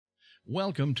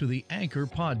Welcome to the Anchor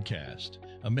Podcast,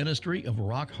 a ministry of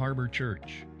Rock Harbor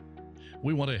Church.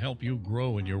 We want to help you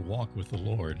grow in your walk with the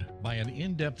Lord by an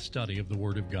in-depth study of the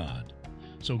Word of God.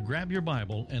 So grab your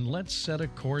Bible and let's set a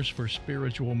course for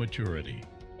spiritual maturity.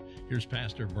 Here's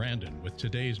Pastor Brandon with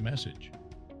today's message.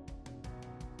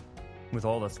 With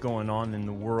all that's going on in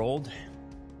the world,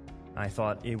 I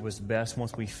thought it was best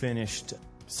once we finished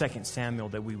 2 Samuel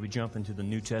that we would jump into the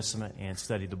New Testament and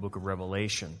study the book of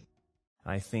Revelation.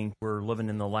 I think we're living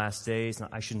in the last days.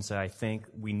 I shouldn't say I think.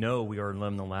 We know we are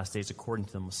living in the last days according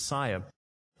to the Messiah.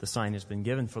 The sign has been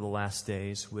given for the last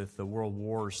days with the world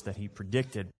wars that he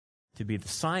predicted to be the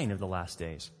sign of the last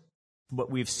days.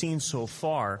 What we've seen so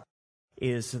far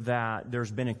is that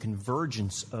there's been a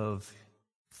convergence of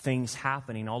things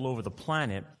happening all over the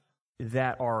planet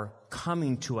that are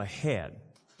coming to a head.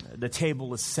 The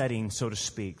table is setting, so to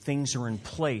speak. Things are in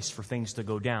place for things to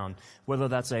go down, whether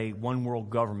that's a one-world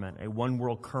government, a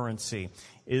one-world currency,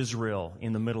 Israel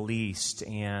in the Middle East,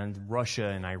 and Russia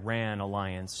and Iran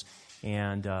alliance,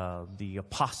 and the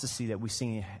apostasy that we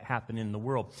see happen in the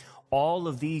world. All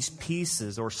of these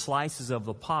pieces or slices of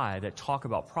the pie that talk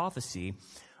about prophecy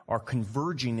are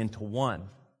converging into one.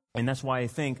 And that's why I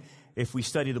think if we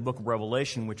study the book of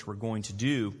Revelation, which we're going to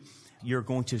do, you're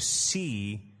going to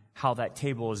see how that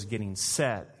table is getting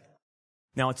set.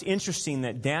 Now, it's interesting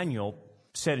that Daniel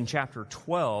said in chapter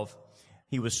 12,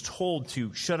 he was told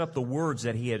to shut up the words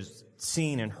that he had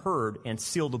seen and heard and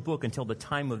seal the book until the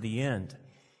time of the end.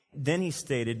 Then he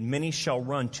stated, many shall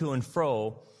run to and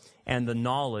fro, and the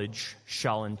knowledge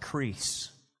shall increase.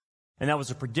 And that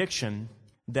was a prediction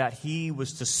that he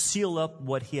was to seal up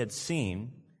what he had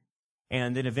seen,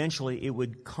 and then eventually it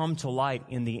would come to light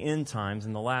in the end times,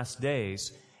 in the last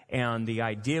days. And the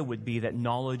idea would be that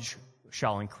knowledge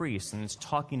shall increase. And it's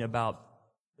talking about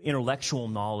intellectual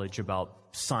knowledge about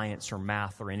science or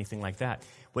math or anything like that.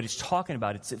 What it's talking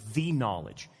about, it's the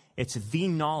knowledge. It's the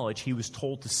knowledge he was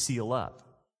told to seal up.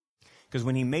 Because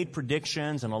when he made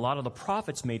predictions, and a lot of the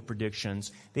prophets made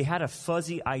predictions, they had a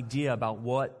fuzzy idea about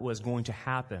what was going to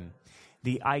happen.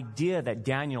 The idea that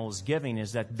Daniel is giving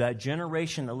is that the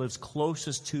generation that lives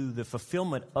closest to the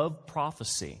fulfillment of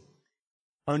prophecy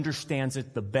understands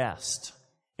it the best.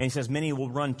 And he says many will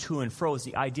run to and fro.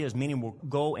 The idea is many will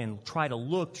go and try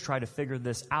to figure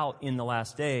this out in the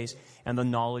last days, and the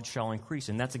knowledge shall increase.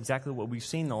 And that's exactly what we've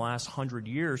seen the last 100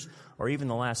 years, or even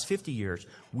the last 50 years.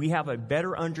 We have a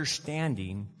better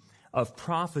understanding of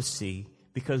prophecy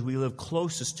because we live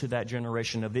closest to that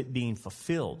generation of it being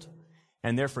fulfilled.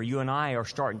 And therefore, you and I are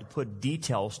starting to put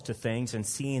details to things and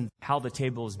seeing how the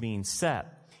table is being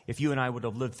set. If you and I would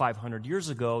have lived 500 years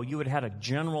ago, you would have had a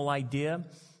general idea,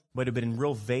 but it would have been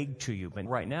real vague to you. But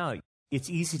right now, it's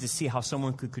easy to see how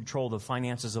someone could control the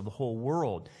finances of the whole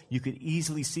world. You could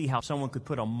easily see how someone could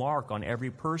put a mark on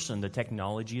every person. The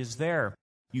technology is there.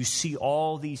 You see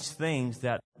all these things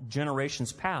that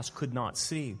generations past could not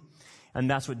see. And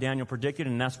that's what Daniel predicted,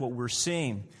 and that's what we're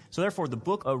seeing. So therefore, the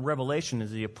book of Revelation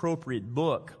is the appropriate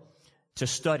book to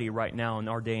study right now in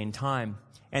our day and time.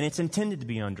 And it's intended to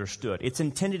be understood. It's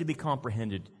intended to be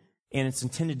comprehended. And it's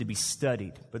intended to be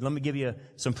studied. But let me give you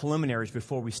some preliminaries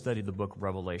before we study the book of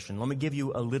Revelation. Let me give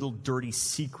you a little dirty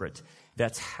secret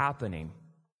that's happening.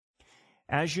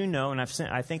 As you know, and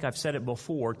I think I've said it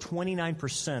before,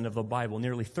 29% of the Bible,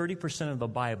 nearly 30% of the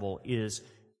Bible is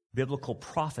biblical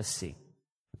prophecy,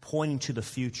 pointing to the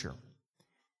future.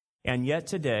 And yet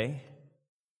today,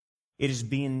 it is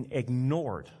being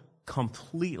ignored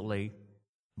completely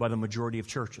by the majority of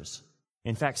churches.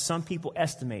 In fact, some people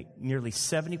estimate nearly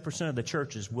 70% of the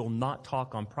churches will not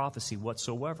talk on prophecy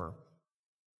whatsoever.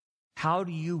 How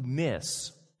do you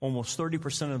miss almost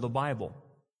 30% of the Bible?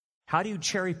 How do you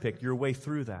cherry pick your way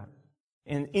through that?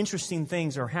 And interesting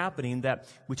things are happening that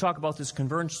we talk about this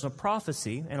convergence of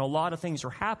prophecy, and a lot of things are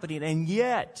happening, and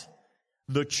yet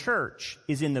the church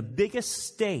is in the biggest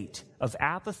state of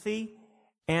apathy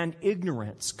and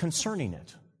ignorance concerning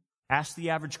it. Ask the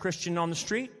average Christian on the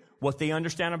street what they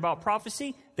understand about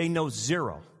prophecy. They know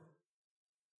zero.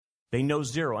 They know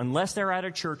zero, unless they're at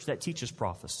a church that teaches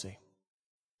prophecy.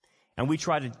 And we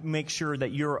try to make sure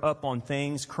that you're up on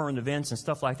things, current events and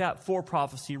stuff like that for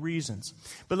prophecy reasons.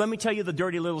 But let me tell you the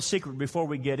dirty little secret before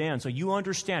we get in, so you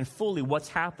understand fully what's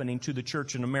happening to the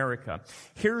church in America.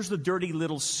 Here's the dirty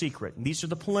little secret, and these are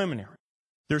the preliminaries.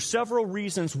 There's several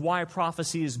reasons why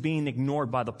prophecy is being ignored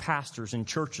by the pastors in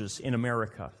churches in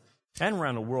America. And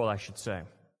around the world, I should say.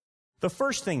 The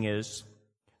first thing is,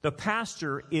 the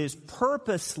pastor is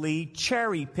purposely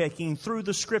cherry-picking through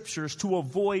the scriptures to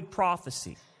avoid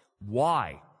prophecy.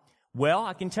 Why? Well,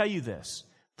 I can tell you this.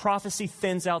 Prophecy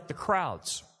thins out the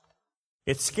crowds.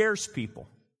 It scares people.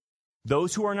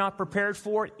 Those who are not prepared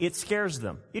for it, it scares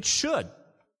them. It should.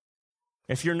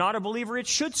 If you're not a believer, it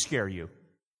should scare you.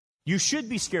 You should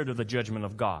be scared of the judgment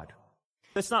of God.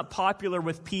 It's not popular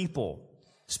with people,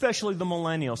 especially the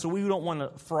millennials, so we don't want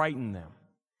to frighten them.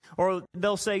 Or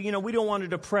they'll say, we don't want to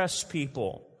depress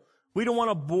people. We don't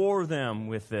want to bore them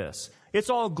with this. It's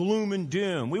all gloom and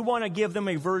doom. We want to give them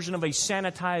a version of a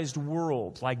sanitized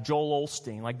world, like Joel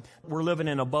Osteen, like we're living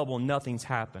in a bubble and nothing's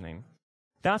happening.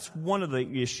 That's one of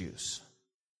the issues.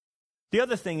 The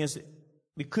other thing is,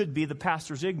 it could be the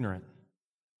pastor's ignorant.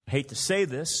 I hate to say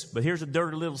this, but here's a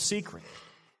dirty little secret.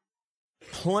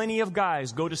 Plenty of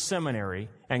guys go to seminary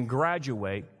and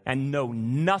graduate and know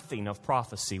nothing of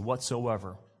prophecy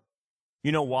whatsoever.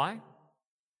 You know why?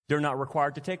 They're not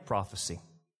required to take prophecy.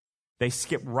 They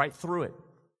skip right through it.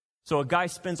 So a guy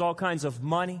spends all kinds of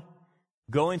money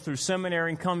going through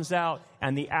seminary and comes out,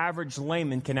 and the average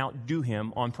layman can outdo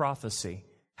him on prophecy.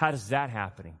 How does that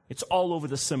happen? It's all over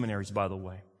the seminaries, by the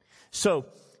way. So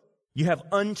you have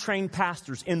untrained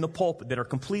pastors in the pulpit that are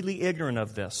completely ignorant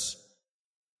of this.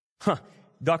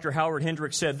 Dr. Howard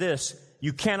Hendricks said this,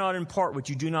 you cannot impart what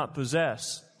you do not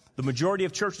possess. The majority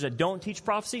of churches that don't teach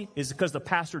prophecy is because the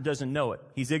pastor doesn't know it.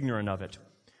 He's ignorant of it.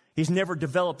 He's never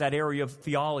developed that area of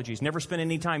theology. He's never spent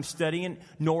any time studying,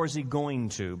 nor is he going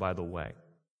to, by the way.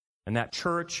 And that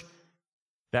church,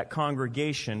 that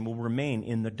congregation will remain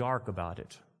in the dark about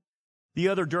it. The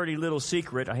other dirty little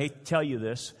secret, I hate to tell you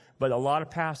this, but a lot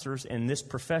of pastors in this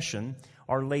profession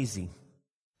are lazy.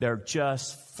 They're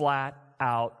just flat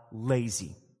out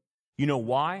lazy. You know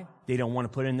why? They don't want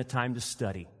to put in the time to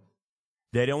study.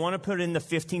 They don't want to put in the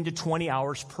 15 to 20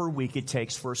 hours per week it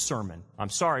takes for a sermon. I'm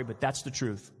sorry, but that's the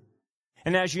truth.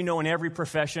 And as you know, in every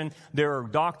profession, there are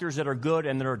doctors that are good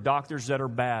and there are doctors that are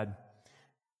bad.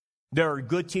 There are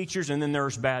good teachers and then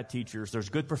there's bad teachers. There's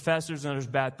good professors and there's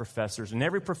bad professors. And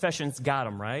every profession's got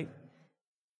them, right?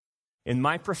 In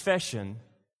my profession,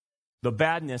 the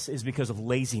badness is because of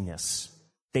laziness.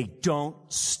 They don't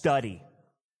study.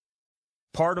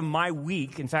 Part of my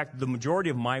week, in fact, the majority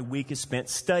of my week is spent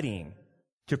studying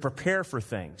to prepare for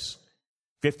things.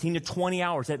 15 to 20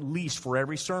 hours at least for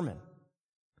every sermon.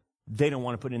 They don't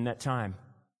want to put in that time.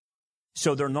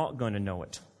 So they're not going to know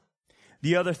it.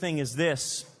 The other thing is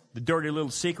this. The dirty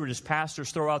little secret is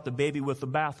pastors throw out the baby with the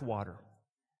bathwater.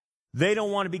 They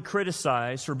don't want to be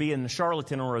criticized for being a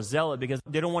charlatan or a zealot because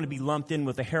they don't want to be lumped in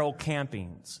with the Harold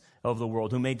Campings of the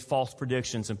world who made false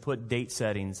predictions and put date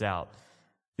settings out.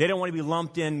 They don't want to be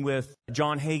lumped in with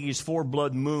John Hagee's 4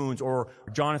 blood moons or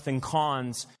Jonathan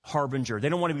Cahn's harbinger. They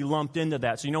don't want to be lumped into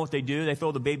that. So you know what they do? They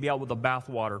throw the baby out with the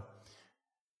bathwater.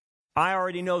 I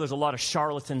already know there's a lot of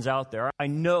charlatans out there. I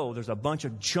know there's a bunch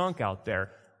of junk out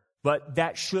there. But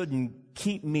that shouldn't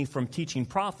keep me from teaching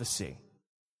prophecy.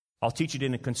 I'll teach it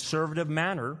in a conservative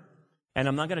manner, and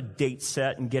I'm not going to date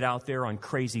set and get out there on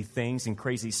crazy things and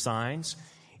crazy signs.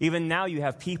 Even now you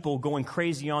have people going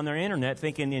crazy on their internet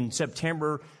thinking in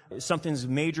September something's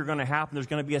major going to happen. There's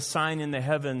going to be a sign in the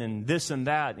heaven and this and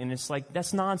that. And it's like,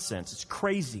 that's nonsense. It's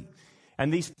crazy.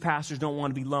 And these pastors don't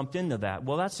want to be lumped into that.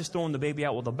 Well, that's just throwing the baby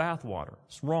out with the bathwater.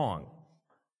 It's wrong.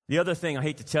 The other thing, I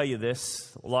hate to tell you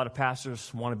this, a lot of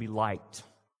pastors want to be liked.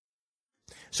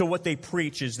 So what they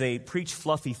preach is they preach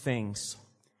fluffy things,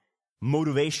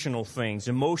 motivational things,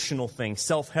 emotional things,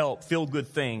 self-help, feel-good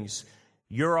things.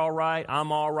 You're all right,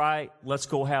 I'm all right, let's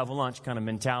go have lunch kind of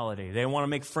mentality. They want to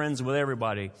make friends with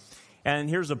everybody. And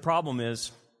here's the problem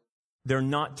is, they're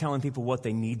not telling people what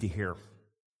they need to hear.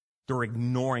 They're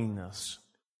ignoring this.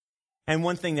 And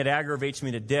one thing that aggravates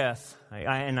me to death,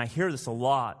 and I hear this a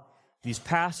lot, these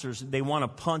pastors, they want to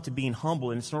punt to being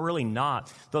humble, and it's really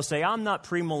not. They'll say, I'm not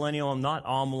premillennial, I'm not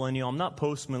all-millennial, I'm not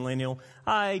post-millennial,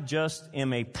 I just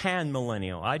am a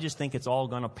pan-millennial. I just think it's all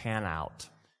going to pan out.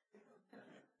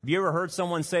 Have you ever heard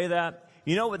someone say that?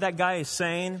 You know what that guy is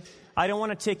saying? I don't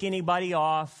want to tick anybody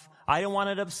off. I don't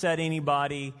want to upset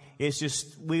anybody. It's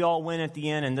just we all win at the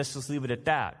end, and let's just leave it at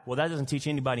that. Well, that doesn't teach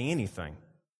anybody anything.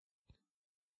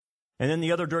 And then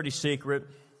the other dirty secret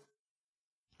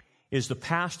is the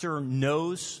pastor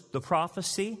knows the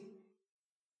prophecy,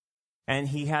 and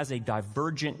he has a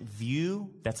divergent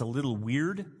view that's a little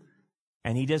weird,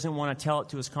 and he doesn't want to tell it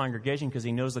to his congregation because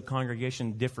he knows the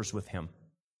congregation differs with him.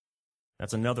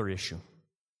 That's another issue.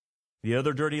 The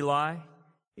other dirty lie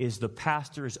is the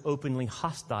pastor is openly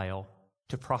hostile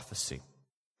to prophecy.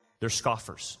 They're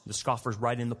scoffers. The scoffers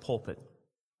right in the pulpit.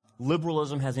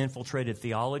 Liberalism has infiltrated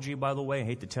theology, by the way. I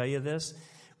hate to tell you this,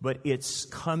 but it's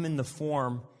come in the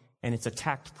form and it's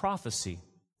attacked prophecy.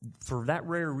 For that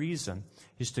rare reason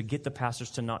is to get the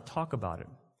pastors to not talk about it.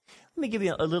 Let me give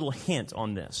you a little hint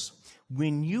on this.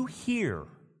 When you hear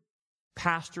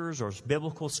pastors or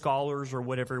biblical scholars or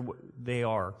whatever they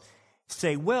are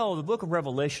say, well, the book of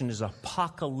Revelation is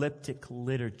apocalyptic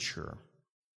literature.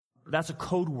 That's a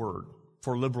code word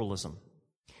for liberalism.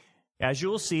 As you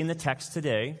will see in the text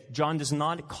today, John does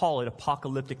not call it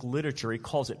apocalyptic literature. He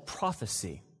calls it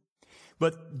prophecy.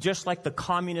 But just like the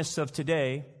communists of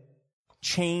today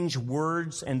change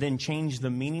words and then change the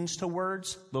meanings to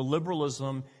words, the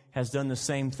liberalism has done the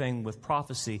same thing with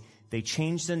prophecy. They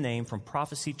change the name from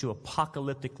prophecy to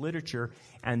apocalyptic literature,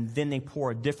 and then they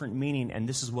pour a different meaning, and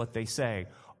this is what they say.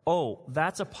 Oh,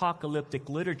 that's apocalyptic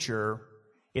literature.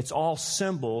 It's all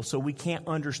symbol, so we can't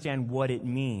understand what it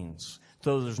means.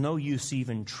 So there's no use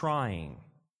even trying.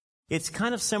 It's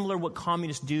kind of similar what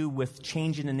communists do with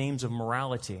changing the names of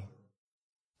morality,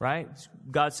 right?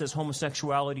 God says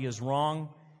homosexuality is wrong.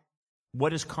 What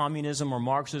does communism or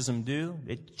Marxism do?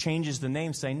 It changes the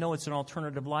name, saying, no, it's an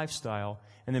alternative lifestyle,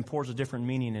 and then pours a different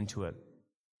meaning into it.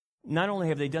 Not only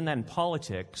have they done that in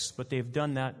politics, but they've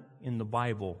done that in the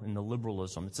Bible, in the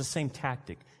liberalism. It's the same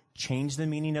tactic. Change the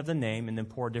meaning of the name and then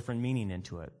pour a different meaning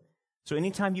into it. So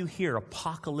anytime you hear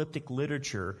apocalyptic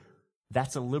literature,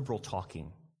 that's a liberal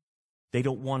talking. They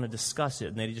don't want to discuss it,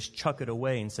 and they just chuck it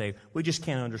away and say, we just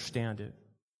can't understand it.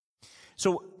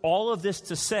 So all of this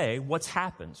to say, what's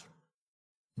happened?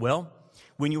 Well,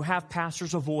 when you have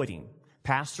pastors avoiding,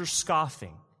 pastors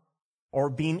scoffing, or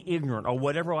being ignorant, or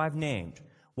whatever I've named,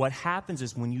 what happens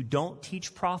is when you don't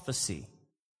teach prophecy,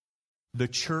 the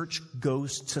church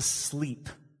goes to sleep.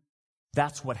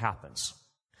 That's what happens.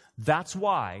 That's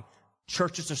why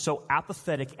churches are so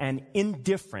apathetic and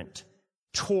indifferent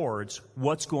towards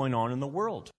what's going on in the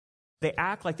world. They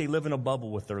act like they live in a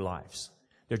bubble with their lives.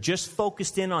 They're just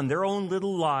focused in on their own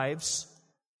little lives,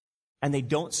 and they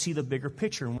don't see the bigger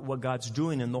picture and what God's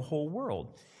doing in the whole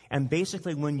world. And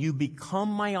basically, when you become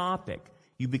myopic,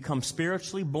 you become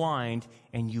spiritually blind,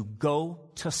 and you go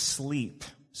to sleep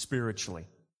spiritually.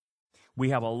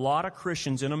 We have a lot of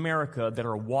Christians in America that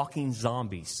are walking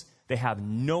zombies. They have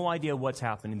no idea what's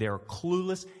happening. They are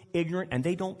clueless, ignorant, and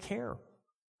they don't care.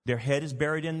 Their head is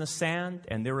buried in the sand,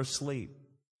 and they're asleep.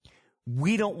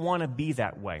 We don't want to be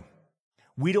that way.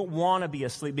 We don't want to be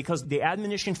asleep, because the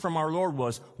admonition from our Lord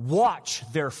was, watch,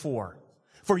 therefore,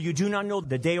 for you do not know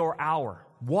the day or hour.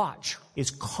 Watch is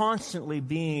constantly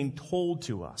being told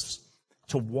to us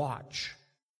to watch.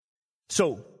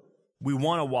 So we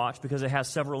want to watch because it has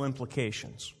several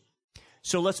implications.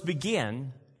 So let's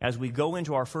begin as we go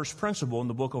into our first principle in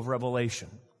the book of Revelation.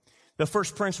 The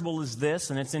first principle is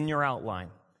this, and it's in your outline.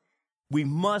 We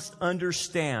must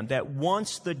understand that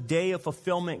once the day of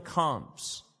fulfillment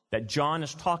comes, that John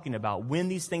is talking about, when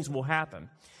these things will happen,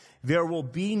 there will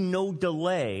be no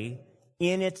delay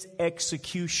in its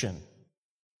execution.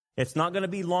 It's not going to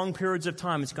be long periods of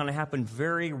time. It's going to happen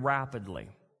very rapidly.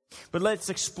 But let's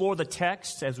explore the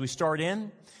text as we start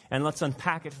in, and let's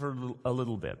unpack it for a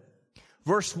little bit.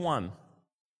 Verse 1,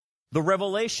 the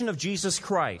revelation of Jesus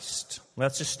Christ.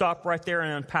 Let's just stop right there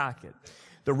and unpack it.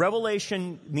 The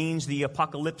revelation means the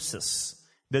apocalypsis,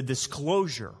 the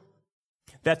disclosure,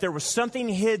 that there was something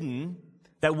hidden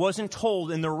that wasn't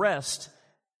told in the rest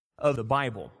of the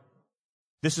Bible.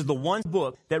 This is the one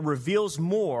book that reveals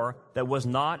more that was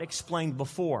not explained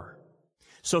before.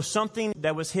 So something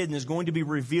that was hidden is going to be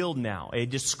revealed now, a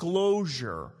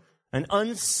disclosure, an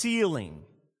unsealing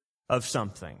of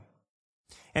something.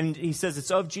 And he says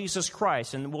it's of Jesus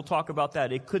Christ, and we'll talk about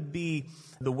that. It could be,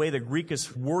 the way the Greek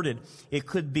is worded, it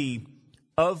could be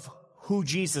of who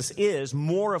Jesus is,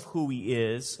 more of who he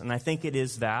is, and I think it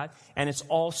is that, and it's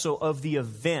also of the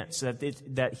events,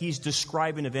 that he's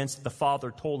describing events that the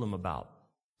Father told him about.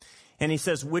 And he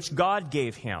says, which God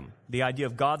gave him. The idea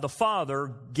of God the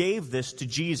Father gave this to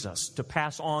Jesus to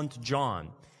pass on to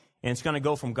John. And it's going to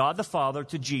go from God the Father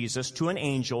to Jesus to an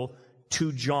angel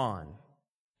to John.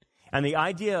 And the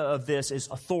idea of this is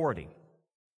authority.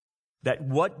 That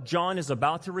what John is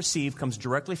about to receive comes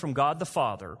directly from God the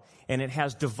Father, and it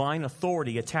has divine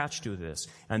authority attached to this.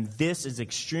 And this is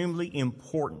extremely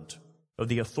important, of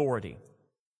the authority.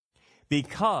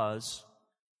 Because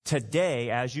today,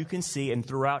 as you can see, and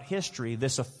throughout history,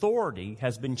 this authority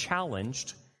has been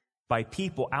challenged by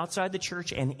people outside the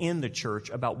church and in the church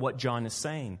about what John is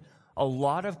saying. A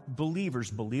lot of believers,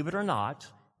 believe it or not,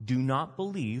 do not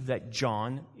believe that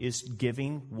John is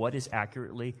giving what is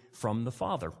accurately from the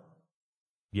Father.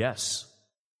 Yes,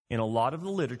 in a lot of the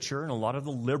literature, and a lot of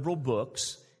the liberal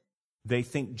books, they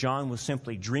think John was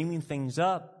simply dreaming things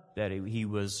up, that he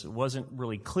wasn't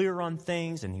really clear on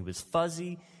things, and he was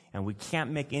fuzzy, and we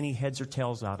can't make any heads or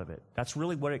tails out of it. That's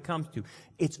really what it comes to.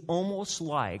 It's almost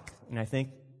like, and I think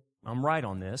I'm right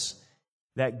on this,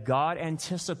 that God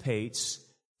anticipates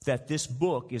that this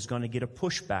book is going to get a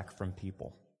pushback from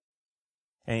people.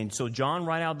 And so John,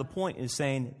 right out of the point, is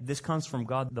saying this comes from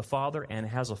God the Father and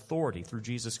has authority through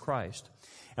Jesus Christ.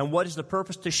 And what is the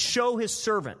purpose? To show his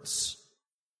servants.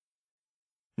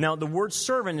 Now, the word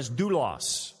servant is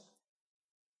doulos.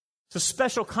 It's a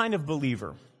special kind of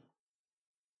believer.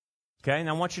 Okay, and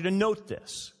I want you to note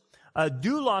this. A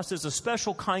doulos is a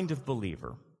special kind of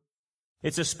believer.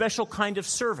 It's a special kind of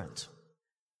servant.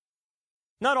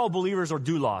 Not all believers are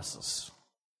douloses.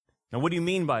 Now, what do you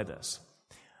mean by this?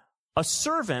 A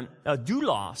servant, a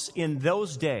doulos, in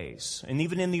those days, and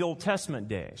even in the Old Testament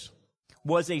days,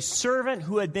 was a servant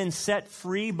who had been set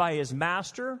free by his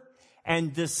master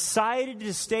and decided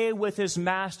to stay with his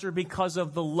master because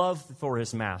of the love for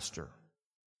his master.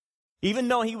 Even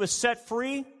though he was set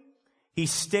free, he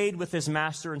stayed with his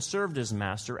master and served his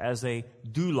master as a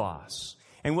doulos.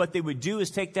 And what they would do is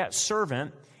take that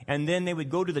servant, and then they would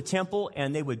go to the temple,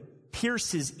 and they would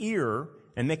pierce his ear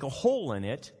and make a hole in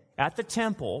it at the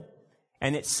temple,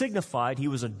 and it signified he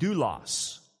was a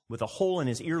doulos with a hole in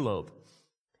his earlobe.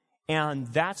 And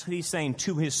that's what he's saying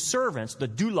to his servants, the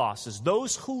douloses,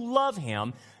 those who love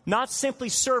him, not simply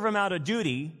serve him out of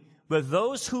duty, but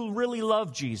those who really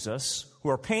love Jesus, who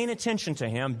are paying attention to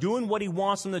him, doing what he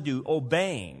wants them to do,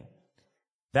 obeying.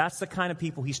 That's the kind of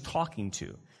people he's talking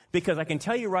to. Because I can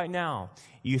tell you right now,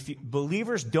 if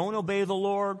believers don't obey the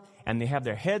Lord and they have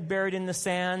their head buried in the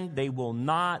sand, they will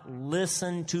not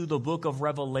listen to the book of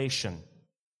Revelation.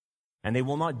 And they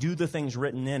will not do the things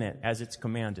written in it as it's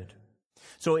commanded.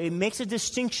 So it makes a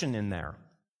distinction in there.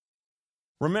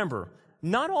 Remember,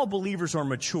 not all believers are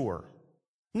mature.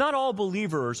 Not all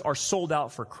believers are sold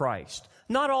out for Christ.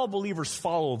 Not all believers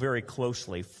follow very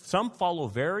closely. Some follow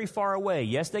very far away.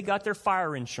 Yes, they got their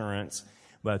fire insurance,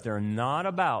 but they're not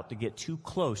about to get too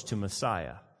close to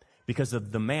Messiah because of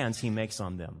the demands he makes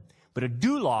on them. But a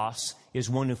doulos is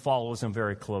one who follows him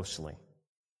very closely.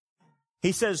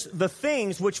 He says, the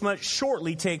things which must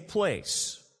shortly take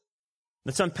place.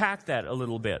 Let's unpack that a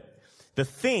little bit. The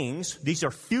things, these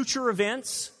are future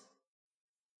events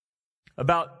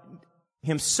about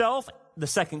himself, the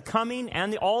second coming,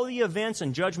 and all the events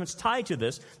and judgments tied to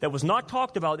this that was not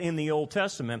talked about in the Old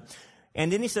Testament.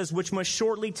 And then he says, which must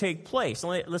shortly take place.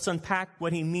 Let's unpack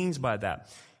what he means by that.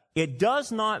 It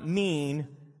does not mean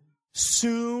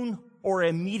soon or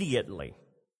immediately.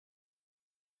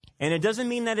 And it doesn't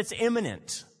mean that it's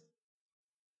imminent.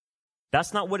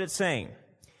 That's not what it's saying.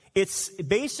 It's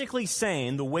basically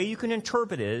saying, the way you can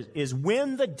interpret it is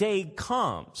when the day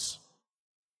comes,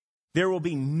 there will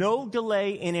be no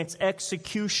delay in its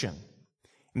execution.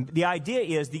 The idea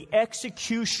is the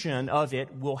execution of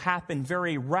it will happen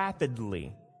very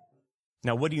rapidly.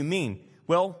 Now, what do you mean?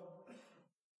 Well,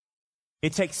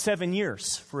 it takes 7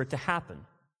 years for it to happen.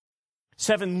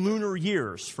 7 lunar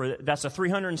years, that's a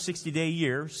 360-day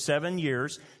year, 7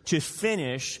 years, to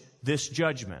finish this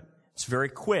judgment. It's very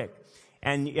quick.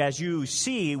 And as you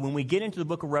see, when we get into the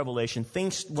book of Revelation,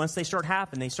 things, once they start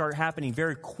happening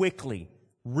very quickly,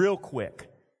 real quick.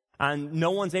 And no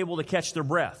one's able to catch their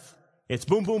breath. It's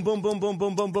boom, boom, boom, boom, boom,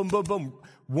 boom, boom, boom, boom, boom.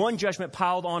 One judgment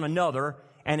piled on another,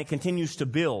 and it continues to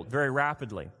build very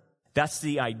rapidly. That's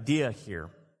the idea here.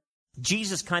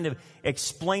 Jesus kind of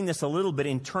explained this a little bit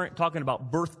in talking about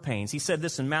birth pains. He said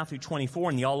this in Matthew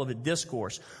 24 in the Olivet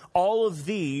Discourse. All of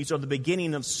these are the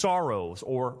beginning of sorrows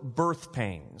or birth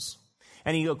pains.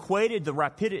 And he equated the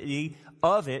rapidity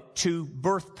of it to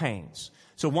birth pains.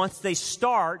 So once they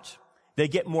start, they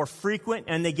get more frequent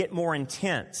and they get more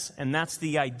intense. And that's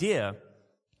the idea.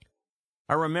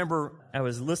 I remember I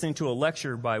was listening to a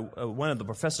lecture by one of the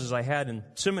professors I had in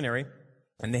seminary,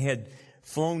 and they had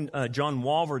flown John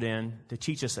Walvoord in to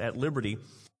teach us at Liberty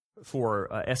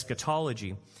for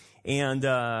eschatology. And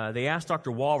they asked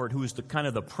Dr. Walvoord, who is the kind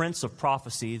of the prince of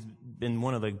prophecy, been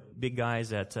one of the big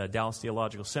guys at Dallas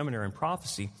Theological Seminary in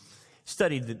prophecy,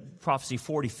 studied the prophecy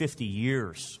 40, 50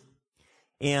 years.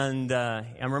 And I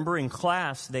remember in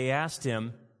class, they asked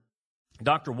him,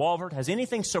 Dr. Walvoord, has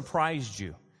anything surprised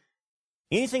you?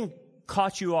 Anything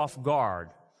caught you off guard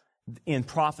in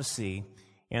prophecy?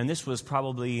 And this was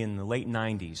probably in the late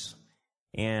 90s.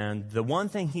 And the one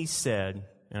thing he said,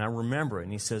 and I remember it,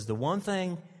 and he says, the one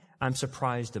thing I'm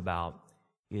surprised about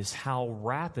is how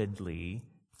rapidly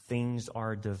things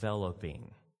are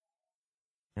developing.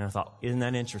 And I thought, isn't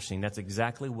that interesting? That's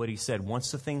exactly what he said.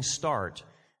 Once the things start,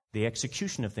 the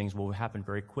execution of things will happen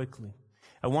very quickly.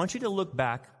 I want you to look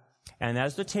back, and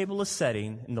as the table is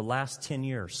setting in the last 10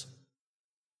 years,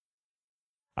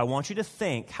 I want you to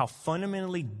think how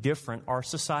fundamentally different our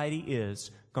society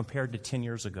is compared to 10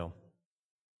 years ago.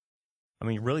 I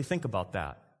mean, really think about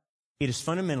that. It has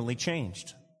fundamentally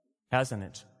changed, hasn't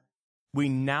it? We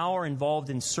now are involved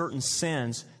in certain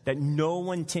sins that no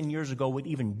one 10 years ago would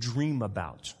even dream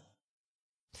about.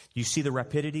 You see the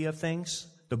rapidity of things?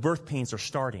 The birth pains are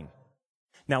starting.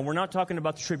 Now, we're not talking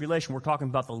about the tribulation. We're talking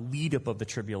about the lead-up of the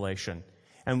tribulation.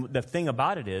 And the thing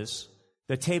about it is,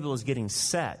 the table is getting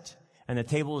set, and the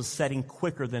table is setting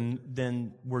quicker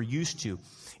than we're used to.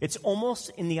 It's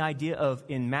almost in the idea of,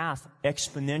 in math,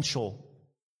 exponential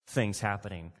things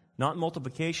happening. Not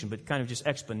multiplication, but kind of just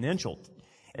exponential.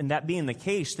 And that being the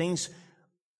case, things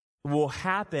will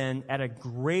happen at a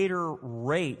greater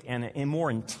rate and more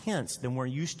intense than we're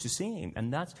used to seeing.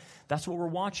 And that's what we're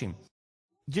watching.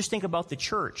 Just think about the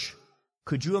church.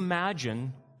 Could you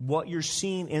imagine what you're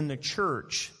seeing in the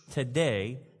church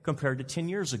today compared to 10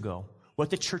 years ago? What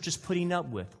the church is putting up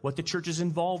with, what the church is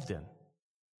involved in.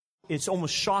 It's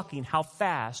almost shocking how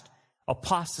fast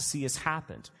apostasy has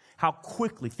happened, how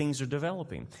quickly things are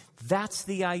developing. That's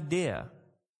the idea.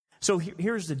 So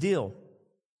here's the deal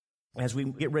as we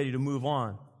get ready to move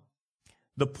on.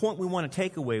 The point we want to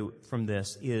take away from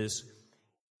this is,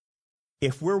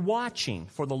 if we're watching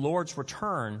for the Lord's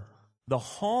return, the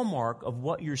hallmark of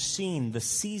what you're seeing the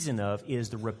season of is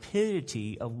the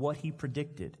rapidity of what He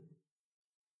predicted.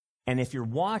 And if you're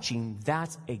watching,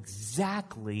 that's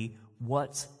exactly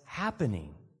what's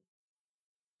happening.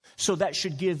 So that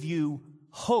should give you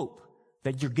hope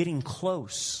that you're getting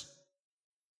close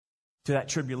to that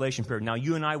tribulation period. Now,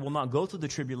 you and I will not go through the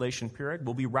tribulation period.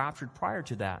 We'll be raptured prior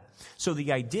to that. So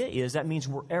the idea is that means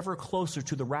we're ever closer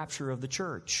to the rapture of the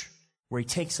church, where He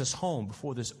takes us home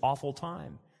before this awful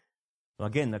time. Well,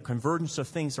 again, the convergence of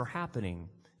things are happening.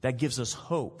 That gives us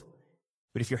hope.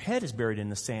 But if your head is buried in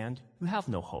the sand, you have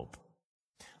no hope.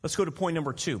 Let's go to point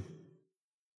number 2.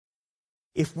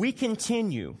 If we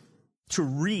continue to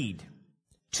read,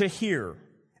 to hear,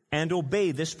 and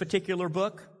obey this particular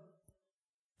book,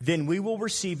 then we will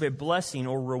receive a blessing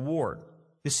or reward.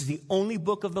 This is the only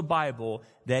book of the Bible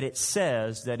that it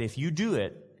says that if you do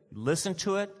it, listen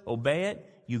to it, obey it,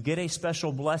 you get a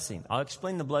special blessing. I'll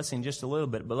explain the blessing in just a little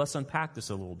bit, but let's unpack this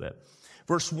a little bit.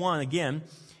 Verse 1 again,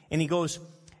 and he goes,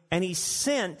 and He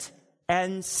sent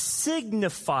and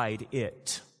signified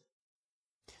it.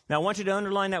 Now, I want you to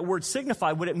underline that word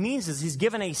signify. What it means is He's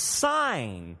given a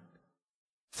sign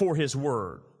for His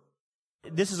word.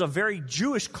 This is a very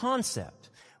Jewish concept.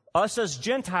 Us as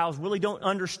Gentiles really don't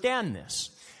understand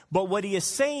this. But what He is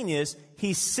saying is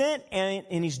He sent and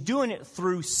He's doing it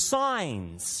through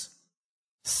signs.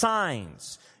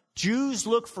 Signs. Jews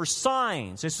look for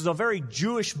signs. This is a very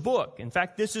Jewish book. In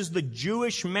fact, this is the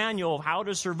Jewish manual of how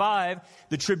to survive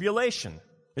the tribulation.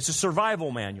 It's a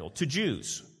survival manual to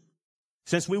Jews.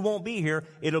 Since we won't be here,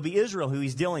 it'll be Israel who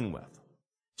He's dealing with.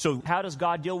 So how does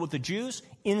God deal with the Jews?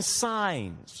 In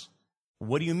signs.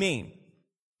 What do you mean?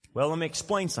 Well, let me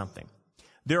explain something.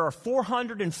 There are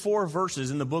 404 verses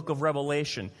in the book of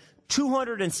Revelation.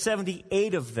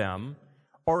 278 of them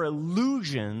are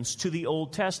allusions to the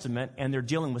Old Testament, and they're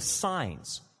dealing with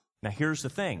signs. Now, here's the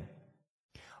thing.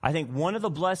 I think one of the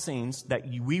blessings that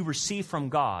we receive from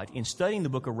God in studying the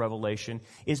book of Revelation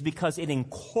is because it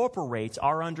incorporates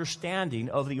our understanding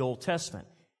of the Old Testament.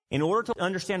 In order to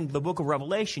understand the book of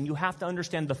Revelation, you have to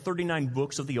understand the 39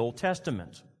 books of the Old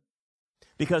Testament,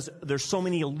 because there's so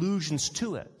many allusions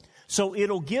to it. So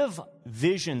it'll give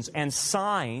visions and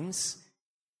signs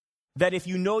that, if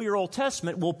you know your Old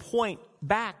Testament, will point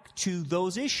back to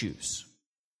those issues.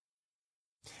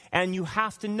 And you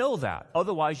have to know that.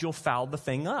 Otherwise, you'll foul the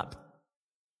thing up.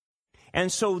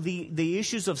 And so the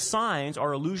issues of signs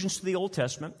are allusions to the Old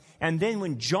Testament. And then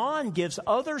when John gives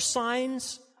other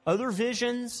signs, other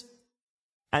visions,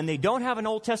 and they don't have an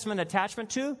Old Testament attachment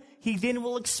to, he then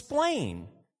will explain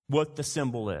what the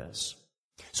symbol is.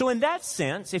 So in that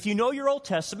sense, if you know your Old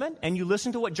Testament and you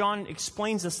listen to what John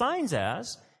explains the signs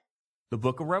as, the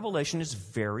book of Revelation is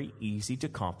very easy to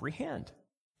comprehend.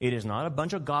 It is not a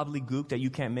bunch of gobbledygook that you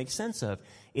can't make sense of.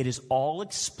 It is all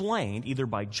explained either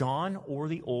by John or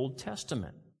the Old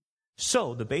Testament.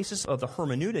 So the basis of the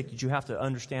hermeneutic that you have to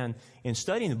understand in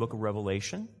studying the book of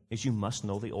Revelation is you must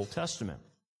know the Old Testament.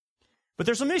 But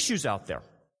there's some issues out there.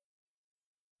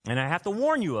 And I have to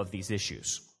warn you of these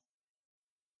issues.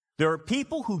 There are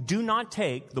people who do not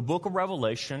take the book of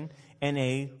Revelation in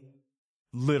a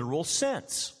literal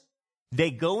sense. They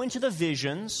go into the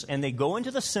visions and they go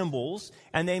into the symbols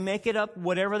and they make it up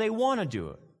whatever they want to do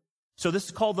it. So this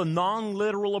is called the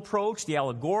non-literal approach, the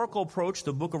allegorical approach,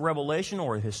 the book of Revelation,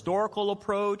 or a historical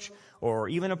approach, or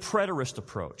even a preterist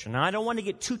approach. And I don't want to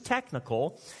get too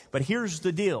technical, but here's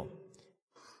the deal.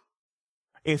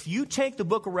 If you take the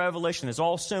book of Revelation as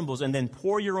all symbols and then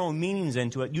pour your own meanings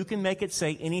into it, you can make it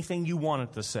say anything you want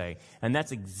it to say. And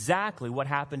that's exactly what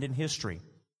happened in history.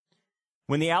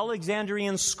 When the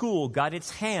Alexandrian school got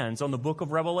its hands on the book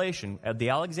of Revelation, the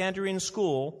Alexandrian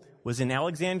school was in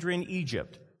Alexandria in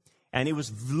Egypt, and it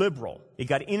was liberal. It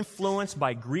got influenced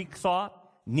by Greek thought,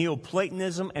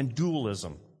 Neoplatonism, and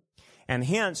dualism. And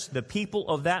hence, the people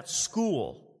of that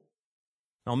school,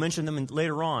 I'll mention them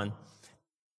later on,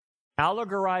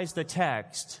 allegorized the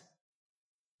text,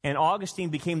 and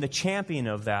Augustine became the champion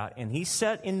of that, and he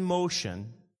set in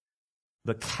motion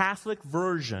the Catholic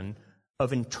version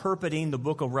of interpreting the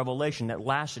book of Revelation that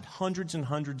lasted hundreds and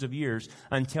hundreds of years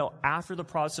until after the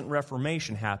Protestant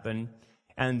Reformation happened,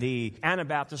 and the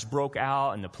Anabaptists broke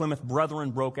out, and the Plymouth Brethren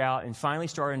broke out, and finally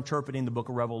started interpreting the book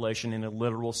of Revelation in a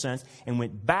literal sense, and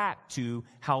went back to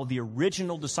how the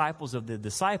original disciples of the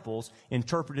disciples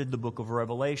interpreted the book of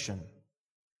Revelation.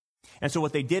 And so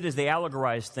what they did is they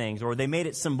allegorized things, or they made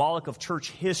it symbolic of church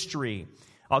history.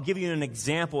 I'll give you an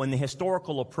example in the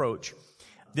historical approach.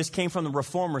 This came from the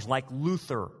reformers like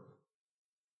Luther.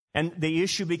 And the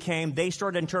issue became, they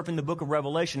started interpreting the book of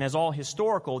Revelation as all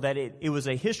historical, that it was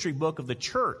a history book of the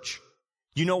church.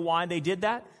 Do you know why they did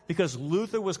that? Because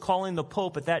Luther was calling the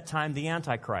Pope at that time the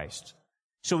Antichrist.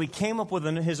 So he came up with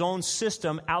his own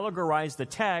system, allegorized the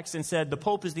text, and said the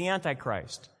Pope is the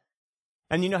Antichrist.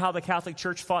 And you know how the Catholic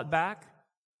Church fought back?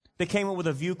 They came up with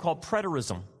a view called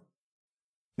preterism.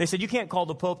 They said, you can't call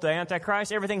the Pope the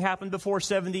Antichrist. Everything happened before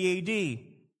 70 A.D.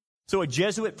 So a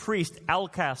Jesuit priest,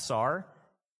 Alcazar,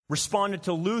 responded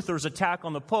to Luther's attack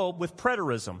on the Pope with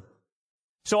preterism.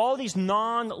 So all these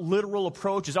non-literal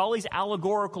approaches, all these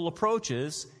allegorical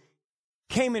approaches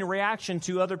came in reaction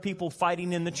to other people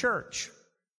fighting in the church.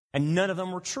 And none of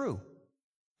them were true.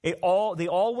 They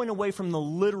all went away from the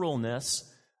literalness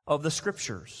of the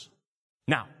Scriptures.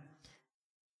 Now,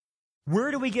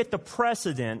 where do we get the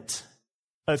precedent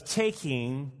of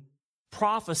taking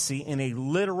prophecy in a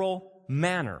literal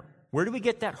manner? Where do we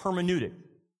get that hermeneutic?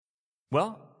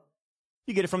 Well,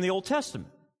 you get it from the Old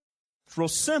Testament. It's real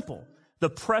simple. The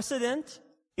precedent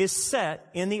is set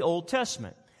in the Old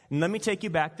Testament. And let me take you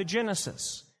back to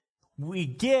Genesis. We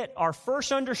get our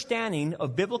first understanding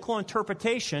of biblical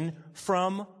interpretation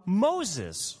from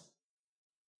Moses.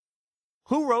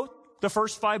 Who wrote the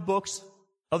first 5 books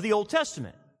of the Old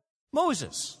Testament?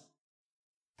 Moses.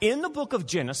 In the book of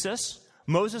Genesis,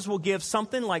 Moses will give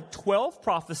something like 12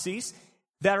 prophecies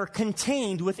that are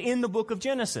contained within the book of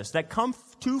Genesis, that come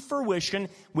to fruition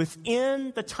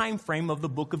within the time frame of the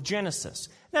book of Genesis.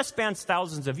 That spans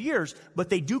thousands of years, but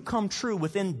they do come true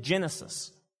within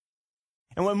Genesis.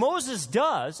 And what Moses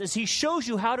does is he shows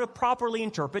you how to properly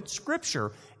interpret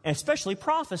Scripture, especially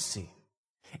prophecy.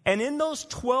 And in those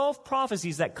 12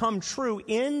 prophecies that come true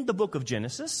in the book of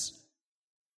Genesis,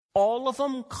 all of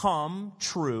them come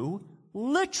true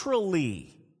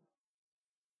literally.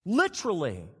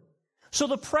 Literally. So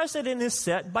the precedent is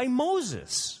set by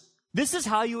Moses. This is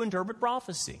how you interpret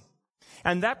prophecy.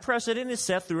 And that precedent is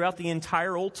set throughout the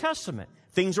entire Old Testament.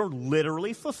 Things are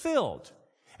literally fulfilled.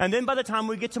 And then by the time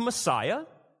we get to Messiah,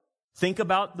 think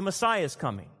about the Messiah's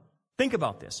coming. Think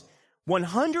about this.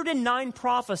 109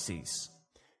 prophecies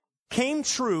came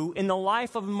true in the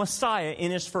life of Messiah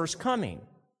in his first coming.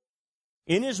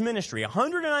 In his ministry,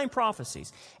 109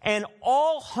 prophecies. And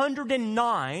all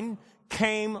 109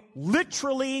 came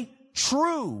literally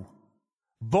true.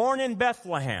 Born in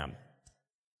Bethlehem.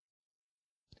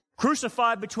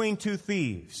 Crucified between 2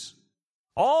 thieves.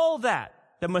 All that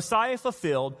Messiah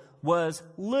fulfilled was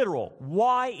literal.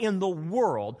 Why in the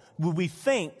world would we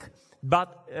think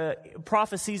about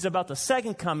prophecies about the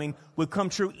second coming would come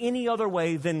true any other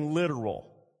way than literal?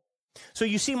 So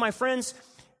you see, my friends,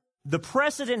 the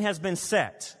precedent has been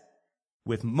set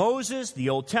with Moses, the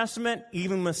Old Testament,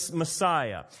 even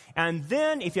Messiah. And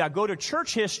then, if you go to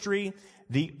church history,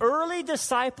 the early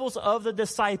disciples of the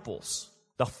disciples,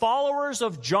 the followers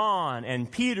of John and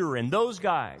Peter and those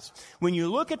guys, when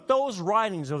you look at those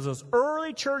writings of those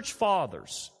early church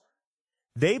fathers,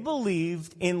 they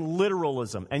believed in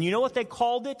literalism. And you know what they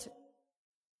called it?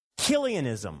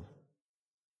 Killianism.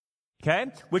 Okay?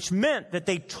 Which meant that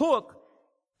they took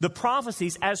the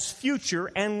prophecies as future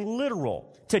and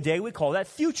literal. Today we call that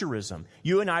futurism.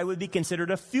 You and I would be considered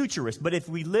a futurist. But if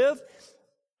we live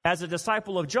as a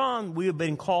disciple of John, we have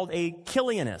been called a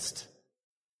Killianist.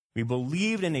 We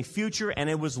believed in a future and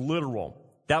it was literal.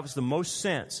 That was the most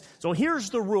sense. So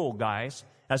here's the rule, guys,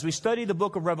 as we study the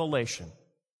book of Revelation.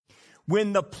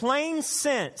 When the plain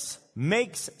sense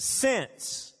makes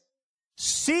sense,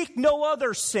 seek no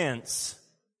other sense,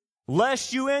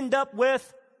 lest you end up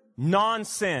with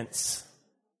nonsense.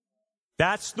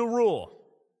 That's the rule.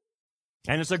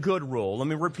 And it's a good rule. Let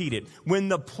me repeat it. When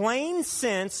the plain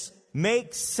sense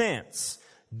makes sense,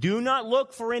 do not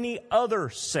look for any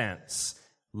other sense,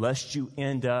 lest you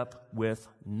end up with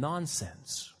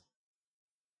nonsense.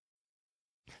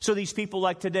 So these people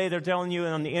like today, they're telling you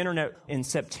on the internet in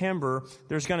September,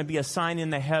 there's going to be a sign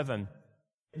in the heaven.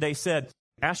 They said,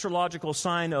 astrological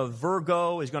sign of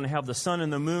Virgo is going to have the sun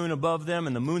and the moon above them,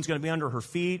 and the moon's going to be under her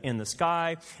feet in the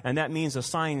sky, and that means a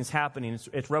sign is happening.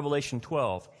 It's Revelation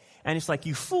 12. And it's like,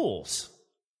 you fools.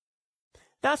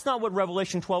 That's not what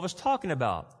Revelation 12 is talking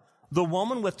about. The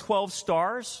woman with 12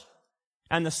 stars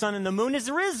and the sun and the moon is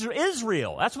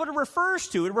Israel. That's what it refers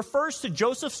to. It refers to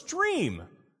Joseph's dream.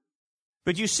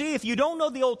 But you see, if you don't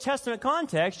know the Old Testament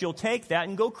context, you'll take that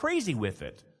and go crazy with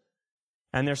it.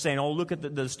 And they're saying, oh, look at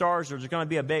the stars. There's going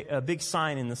to be a big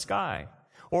sign in the sky.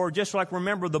 Or just like,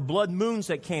 remember the blood moons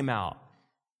that came out.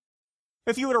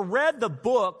 If you would have read the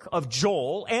book of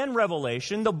Joel and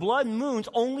Revelation, the blood moons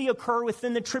only occur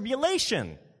within the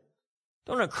tribulation.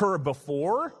 Don't occur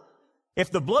before. If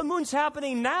the blood moon's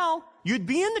happening now, you'd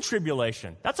be in the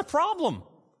tribulation. That's a problem.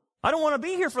 I don't want to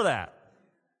be here for that.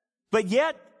 But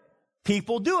yet,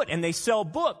 people do it, and they sell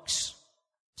books.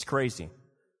 It's crazy.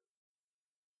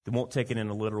 They won't take it in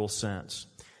a literal sense.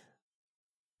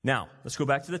 Now, let's go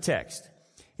back to the text.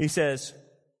 He says,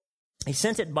 he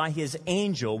sent it by his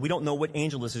angel. We don't know what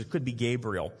angel this is. It could be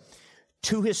Gabriel.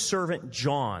 To his servant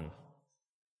John.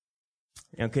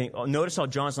 Okay, notice how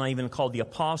John's not even called the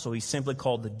apostle. He's simply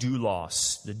called the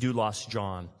doulos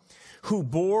John, who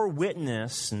bore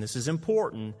witness, and this is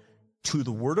important, to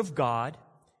the word of God,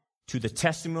 to the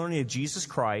testimony of Jesus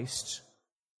Christ,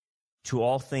 to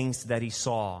all things that he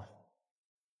saw.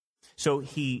 So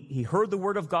he heard the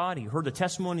word of God, he heard the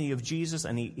testimony of Jesus,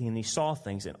 and he saw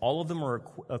things, and all of them are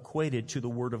equated to the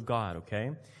word of God,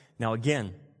 okay? Now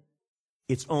again,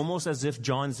 it's almost as if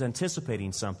John's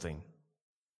anticipating something.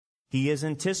 He is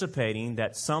anticipating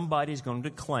that somebody's going to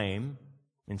claim,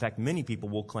 in fact, many people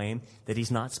will claim, that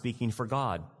he's not speaking for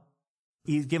God.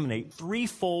 He's given a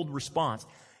threefold response.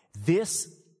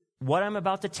 What I'm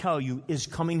about to tell you, is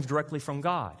coming directly from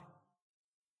God.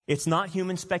 It's not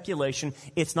human speculation.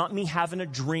 It's not me having a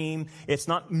dream. It's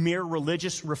not mere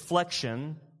religious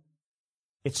reflection.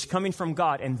 It's coming from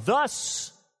God. And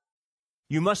thus,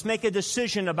 you must make a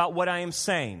decision about what I am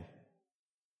saying.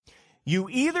 You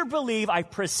either believe I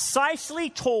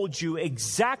precisely told you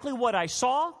exactly what I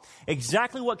saw,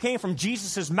 exactly what came from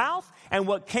Jesus' mouth, and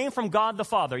what came from God the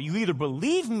Father. You either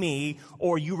believe me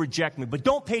or you reject me. But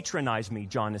don't patronize me,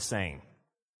 John is saying.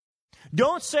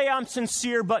 Don't say I'm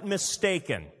sincere but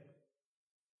mistaken.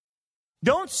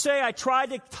 Don't say I tried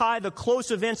to tie the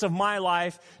close events of my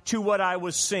life to what I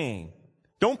was seeing.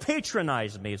 Don't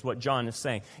patronize me, is what John is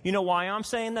saying. You know why I'm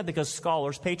saying that? Because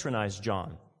scholars patronize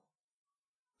John.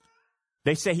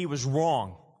 They say he was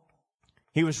wrong.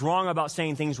 He was wrong about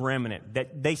saying things were imminent.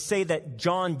 That they say that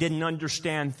John didn't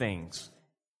understand things.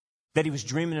 That he was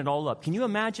dreaming it all up. Can you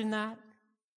imagine that?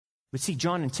 But see,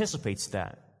 John anticipates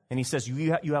that. And he says,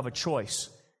 you have a choice.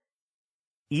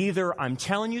 Either I'm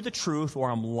telling you the truth or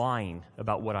I'm lying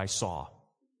about what I saw.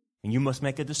 And you must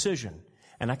make a decision.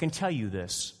 And I can tell you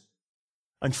this.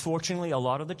 Unfortunately, a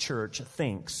lot of the church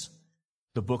thinks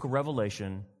the book of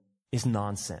Revelation is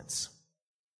nonsense.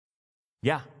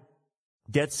 Yeah,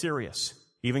 dead serious.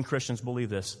 Even Christians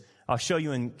believe this. I'll show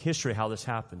you in history how this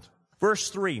happened. Verse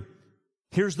 3,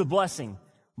 here's the blessing.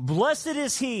 Blessed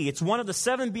is he, it's one of the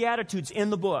 7 Beatitudes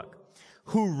in the book,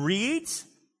 who reads.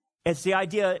 It's the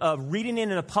idea of reading it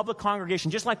in a public congregation,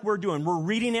 just like we're doing. We're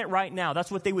reading it right now. That's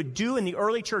what they would do in the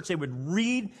early church. They would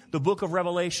read the book of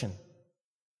Revelation.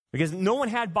 Because no one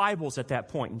had Bibles at that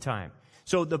point in time.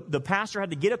 So the pastor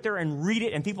had to get up there and read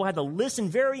it, and people had to listen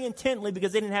very intently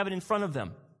because they didn't have it in front of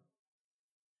them.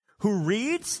 Who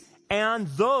reads, and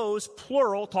those,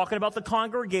 plural, talking about the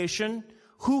congregation,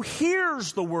 who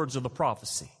hears the words of the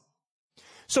prophecy.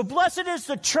 So blessed is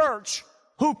the church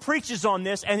who preaches on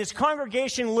this, and his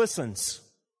congregation listens.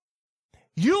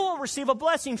 You will receive a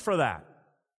blessing for that.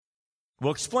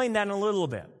 We'll explain that in a little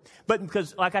bit. But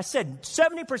because, like I said,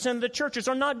 70% of the churches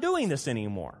are not doing this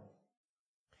anymore.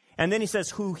 And then he says,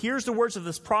 who hears the words of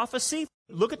this prophecy?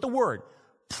 Look at the word,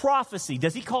 prophecy.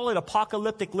 Does he call it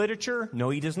apocalyptic literature? No,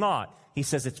 he does not. He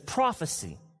says it's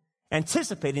prophecy,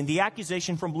 anticipating the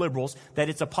accusation from liberals that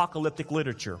it's apocalyptic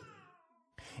literature.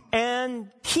 And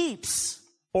keeps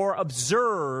or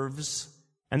observes,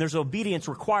 and there's obedience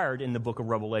required in the book of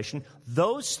Revelation,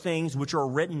 those things which are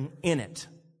written in it.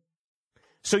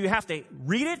 So you have to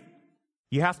read it,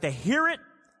 you have to hear it,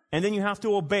 and then you have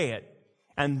to obey it.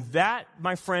 And that,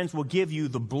 my friends, will give you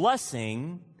the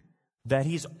blessing that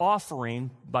he's offering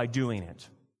by doing it.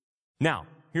 Now,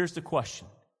 here's the question.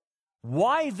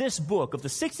 Why this book, of the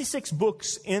 66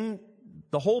 books in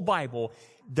the whole Bible,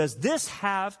 does this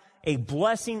have a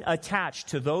blessing attached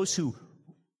to those who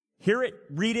hear it,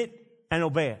 read it, and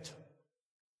obey it.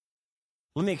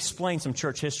 Let me explain some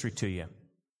church history to you.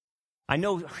 I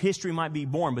know history might be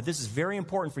boring, but this is very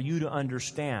important for you to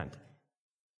understand.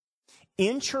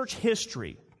 In church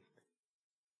history,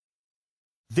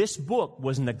 this book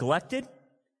was neglected,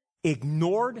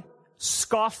 ignored,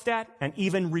 scoffed at, and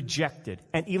even rejected.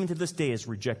 And even to this day is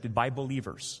rejected by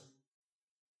believers.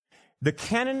 The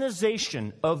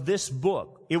canonization of this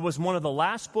book, it was one of the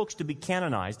last books to be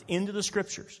canonized into the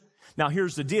Scriptures. Now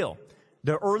here's the deal.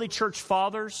 The early church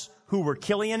fathers who were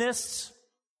Killianists,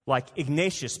 like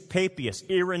Ignatius, Papias,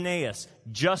 Irenaeus,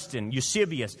 Justin,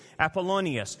 Eusebius,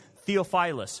 Apollonius,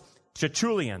 Theophilus,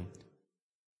 Tertullian,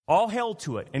 all held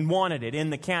to it and wanted it in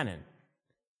the canon.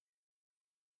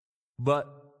 But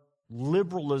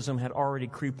liberalism had already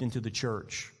creeped into the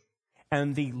church.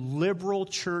 And the liberal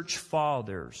church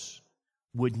fathers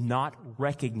would not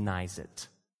recognize it.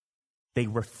 They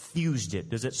refused it.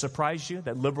 Does it surprise you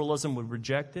that liberalism would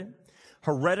reject it?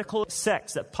 Heretical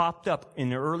sects that popped up in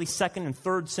the early 2nd and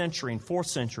 3rd century and 4th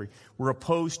century were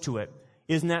opposed to it.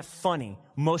 Isn't that funny?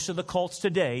 Most of the cults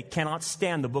today cannot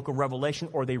stand the book of Revelation,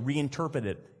 or they reinterpret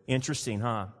it. Interesting,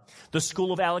 huh? The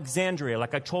school of Alexandria,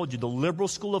 like I told you, the liberal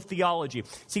school of theology.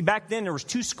 See, back then there was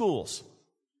two schools.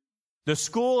 The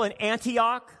school in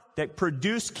Antioch that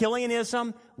produced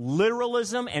Killianism,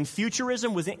 literalism, and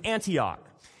futurism was in Antioch.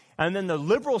 And then the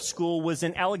liberal school was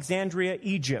in Alexandria,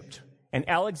 Egypt. And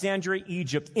Alexandria,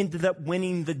 Egypt ended up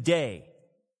winning the day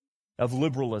of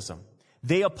liberalism.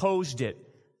 They opposed it.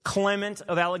 Clement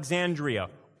of Alexandria,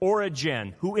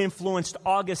 Origen, who influenced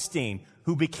Augustine,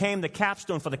 who became the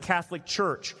capstone for the Catholic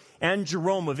Church, and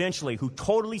Jerome eventually, who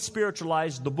totally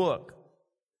spiritualized the book.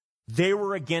 They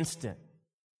were against it.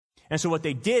 And so what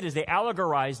they did is they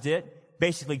allegorized it,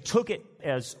 basically took it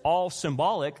as all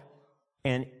symbolic,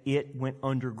 and it went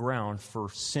underground for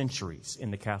centuries in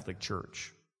the Catholic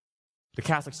Church. The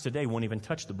Catholics today won't even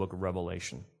touch the book of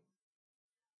Revelation.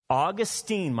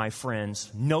 Augustine, my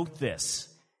friends, note this.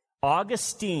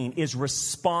 Augustine is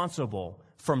responsible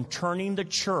from turning the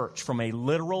church from a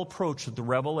literal approach to the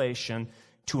Revelation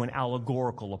to an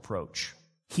allegorical approach.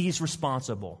 He's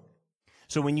responsible.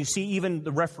 So when you see even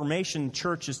the Reformation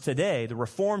churches today, the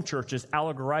Reformed churches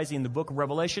allegorizing the book of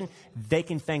Revelation, they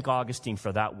can thank Augustine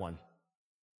for that one.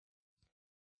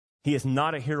 He is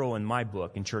not a hero in my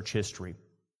book in church history.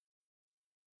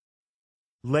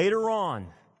 Later on,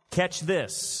 catch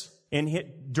this,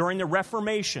 during the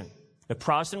Reformation, the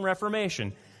Protestant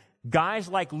Reformation, guys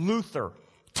like Luther,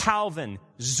 Calvin,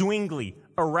 Zwingli,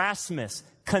 Erasmus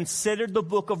considered the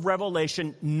book of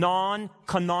Revelation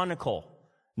non-canonical,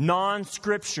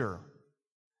 non-scripture.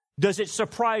 Does it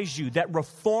surprise you that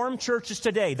Reformed churches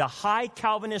today, the high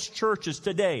Calvinist churches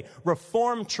today,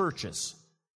 Reformed churches,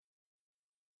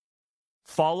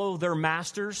 follow their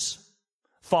masters,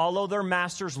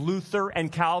 Luther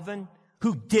and Calvin,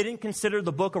 who didn't consider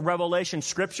the book of Revelation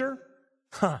scripture?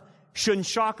 Shouldn't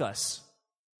shock us.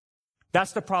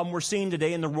 That's the problem we're seeing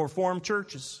today in the Reformed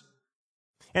churches.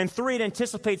 And 3, it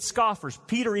anticipates scoffers.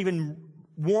 Peter even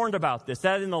warned about this,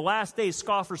 that in the last days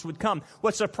scoffers would come.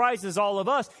 What surprises all of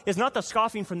us is not the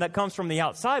scoffing that comes from the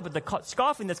outside, but the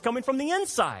scoffing that's coming from the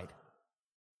inside.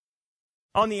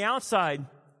 On the outside,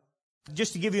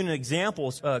 just to give you an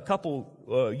example, a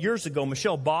couple years ago,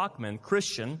 Michelle Bachmann,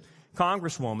 Christian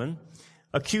congresswoman,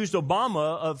 accused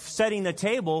Obama of setting the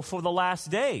table for the last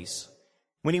days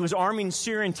when he was arming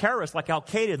Syrian terrorists like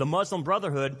Al-Qaeda, the Muslim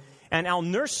Brotherhood, and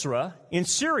al-Nusra in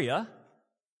Syria.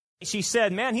 She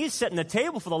said, man, he's setting the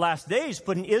table for the last days,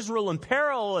 putting Israel in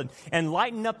peril and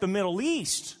lighting up the Middle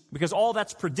East, because all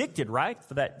that's predicted, right,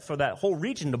 for that whole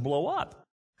region to blow up.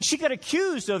 She got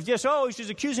accused of she's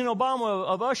accusing Obama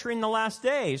of ushering the last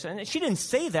days. And she didn't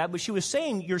say that, but she was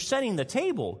saying, you're setting the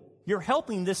table. You're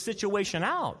helping this situation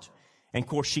out. And of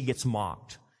course, she gets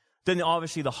mocked. Then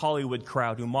obviously the Hollywood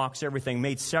crowd who mocks everything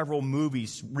made several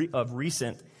movies of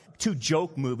recent, 2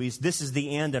 joke movies, This Is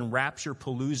the End and Rapture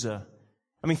Palooza.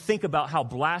 I mean, think about how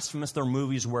blasphemous their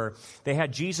movies were. They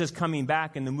had Jesus coming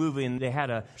back in the movie, and they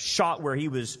had a shot where he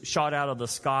was shot out of the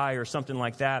sky or something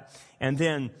like that. And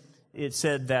then it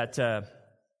said that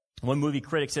one movie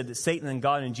critic said that Satan and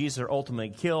God and Jesus are ultimately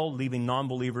killed, leaving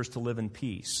non-believers to live in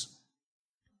peace.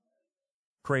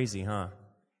 Crazy, huh?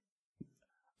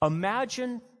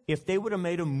 Imagine if they would have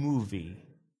made a movie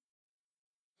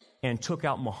and took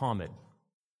out Muhammad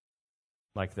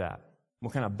like that.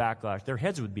 What kind of backlash? Their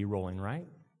heads would be rolling, right?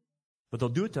 But they'll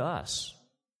do it to us.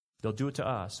 They'll do it to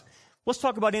us. Let's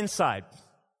talk about inside.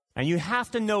 And you have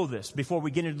to know this before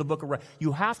we get into the book of Revelation.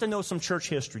 You have to know some church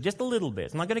history, just a little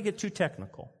bit. I'm not going to get too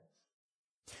technical.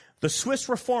 The Swiss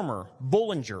reformer,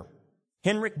 Bullinger,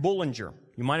 Henrik Bullinger,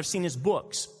 you might have seen his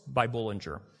books by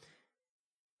Bullinger,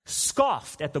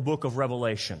 scoffed at the book of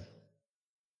Revelation.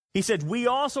 He said, we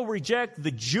also reject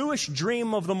the Jewish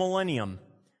dream of the millennium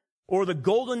or the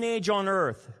golden age on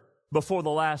earth before the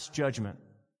last judgment.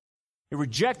 He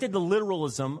rejected the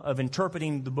literalism of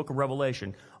interpreting the book of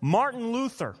Revelation. Martin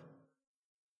Luther,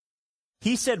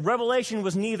 he said Revelation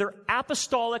was neither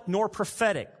apostolic nor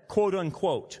prophetic, quote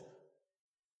unquote.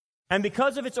 And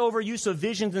because of its overuse of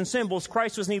visions and symbols,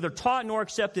 Christ was neither taught nor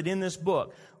accepted in this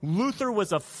book. Luther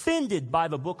was offended by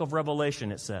the book of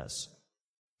Revelation, it says.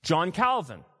 John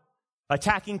Calvin,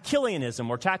 attacking Killianism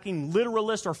or attacking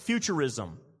literalist or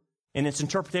futurism in its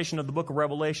interpretation of the book of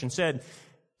Revelation, said,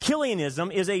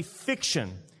 Killianism is a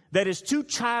fiction that is too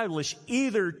childish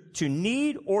either to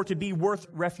need or to be worth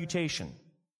refutation.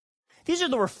 These are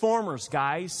the reformers,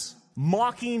 guys,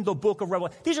 mocking the book of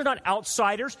Revelation. These are not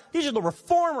outsiders. These are the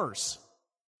reformers.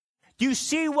 Do you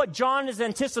see what John is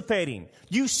anticipating?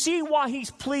 Do you see why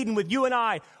he's pleading with you and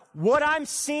I? What I'm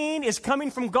seeing is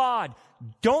coming from God.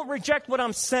 Don't reject what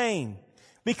I'm saying.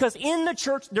 Because in the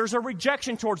church, there's a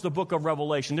rejection towards the book of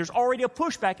Revelation. There's already a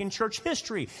pushback in church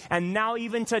history. And now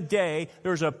even today,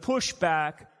 there's a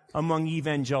pushback among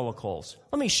evangelicals.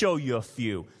 Let me show you a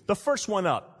few. The first one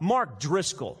up, Mark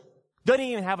Driscoll. Doesn't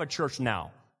even have a church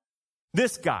now.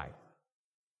 This guy.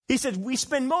 He said, we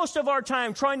spend most of our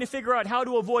time trying to figure out how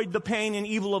to avoid the pain and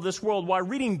evil of this world while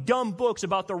reading dumb books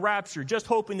about the rapture, just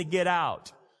hoping to get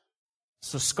out.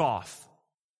 It's a scoff.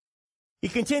 He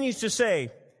continues to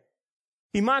say,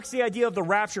 he mocks the idea of the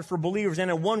rapture for believers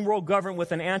and a one world government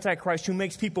with an antichrist who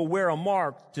makes people wear a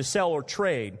mark to sell or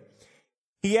trade.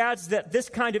 He adds that this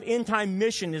kind of end-time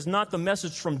mission is not the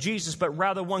message from Jesus, but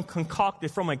rather one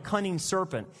concocted from a cunning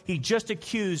serpent. He just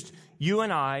accused you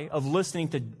and I of listening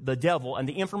to the devil, and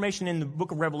the information in the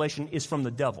book of Revelation is from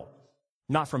the devil,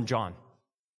 not from John.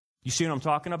 You see what I'm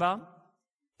talking about?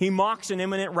 He mocks an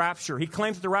imminent rapture. He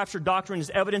claims that the rapture doctrine is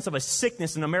evidence of a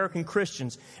sickness in American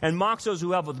Christians and mocks those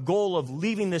who have a goal of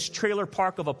leaving this trailer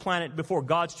park of a planet before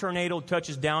God's tornado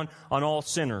touches down on all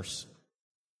sinners.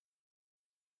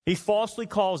 He falsely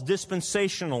calls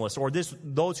dispensationalists, or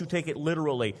those who take it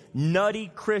literally,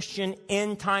 nutty Christian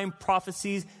end-time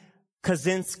prophecies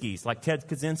Kaczynskis, like Ted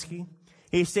Kaczynski.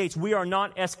 He states, we are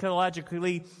not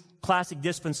eschatologically classic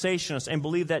dispensationalists and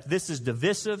believe that this is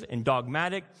divisive and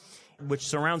dogmatic, which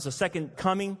surrounds the second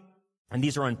coming, and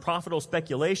these are unprofitable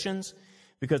speculations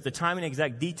because the time and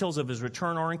exact details of his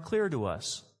return are unclear to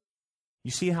us.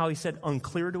 You see how he said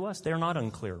unclear to us? They're not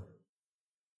unclear.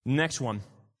 Next one.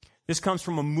 This comes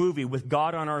from a movie, With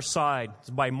God on Our Side. It's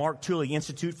by Mark Tully,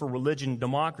 Institute for Religion and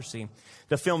Democracy.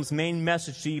 The film's main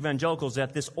message to evangelicals is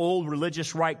that this old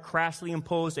religious right crassly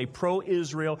imposed a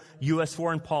pro-Israel U.S.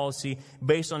 foreign policy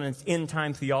based on its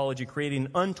end-time theology, creating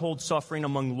untold suffering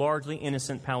among largely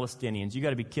innocent Palestinians. You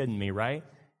got to be kidding me, right?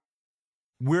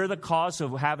 We're the cause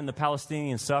of having the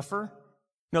Palestinians suffer?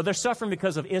 No, they're suffering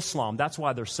because of Islam. That's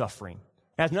why they're suffering.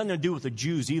 It has nothing to do with the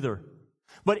Jews either.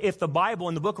 But if the Bible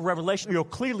in the book of Revelation, you'll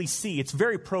clearly see it's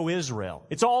very pro-Israel.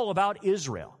 It's all about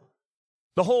Israel.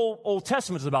 The whole Old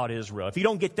Testament is about Israel. If you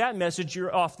don't get that message,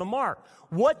 you're off the mark.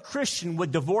 What Christian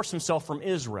would divorce himself from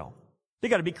Israel? They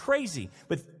got to be crazy.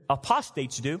 But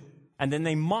apostates do, and then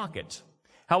they mock it.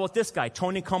 How about this guy,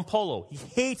 Tony Campolo? He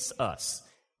hates us.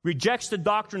 Rejects the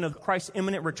doctrine of Christ's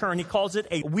imminent return. He calls it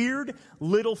a weird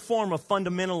little form of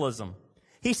fundamentalism.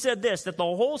 He said this, that the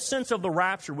whole sense of the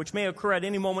rapture, which may occur at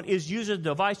any moment, is used as a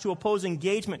device to oppose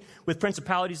engagement with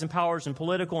principalities and powers and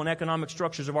political and economic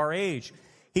structures of our age.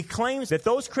 He claims that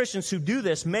those Christians who do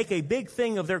this make a big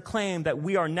thing of their claim that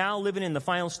we are now living in the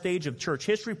final stage of church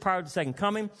history prior to the second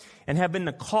coming and have been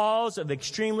the cause of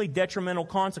extremely detrimental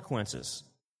consequences.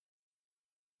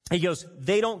 He goes,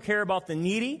 they don't care about the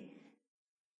needy.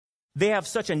 They have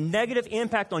such a negative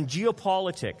impact on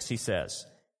geopolitics, he says.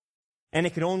 And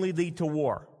it can only lead to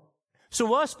war.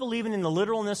 So us believing in the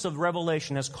literalness of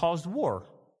Revelation has caused war.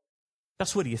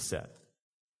 That's what he has said.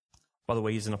 By the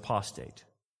way, he's an apostate.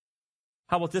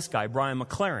 How about this guy, Brian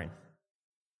McLaren?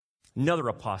 Another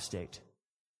apostate.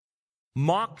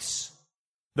 Mocks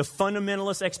the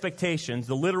fundamentalist expectations,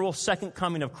 the literal second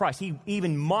coming of Christ. He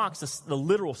even mocks the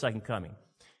literal second coming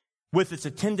with its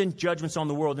attendant judgments on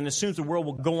the world, and assumes the world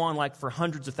will go on like for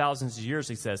hundreds of thousands of years,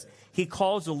 he says. He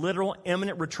calls the literal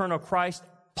imminent return of Christ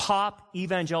pop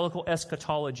evangelical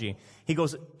eschatology. He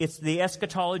goes, it's the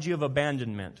eschatology of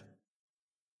abandonment.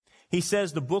 He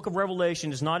says the book of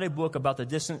Revelation is not a book about the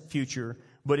distant future,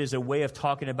 but is a way of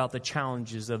talking about the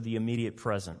challenges of the immediate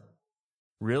present.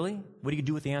 Really? What do you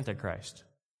do with the Antichrist?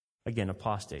 Again,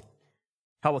 apostate.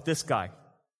 How about this guy,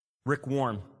 Rick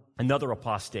Warren? another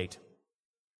apostate.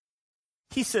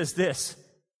 He says this: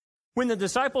 when the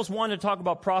disciples wanted to talk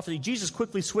about prophecy, Jesus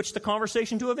quickly switched the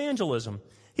conversation to evangelism.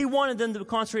 He wanted them to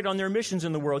concentrate on their missions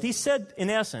in the world. He said, in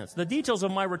essence, the details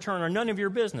of my return are none of your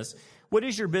business. What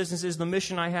is your business is the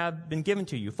mission I have been given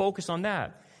to you. Focus on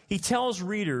that. He tells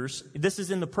readers, this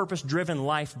is in the Purpose-Driven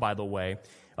Life, by the way,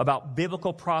 about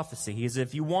biblical prophecy. He says,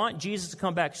 if you want Jesus to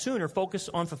come back sooner, focus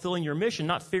on fulfilling your mission,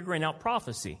 not figuring out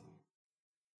prophecy.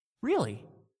 Really?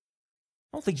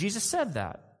 I don't think Jesus said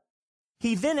that.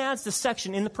 He then adds the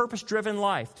section in the Purpose-Driven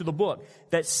Life to the book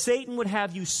that Satan would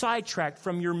have you sidetracked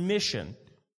from your mission.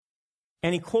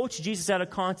 And he quotes Jesus out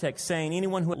of context, saying,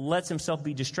 anyone who lets himself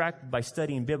be distracted by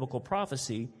studying biblical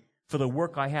prophecy for the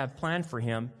work I have planned for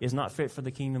him is not fit for the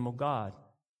kingdom of God.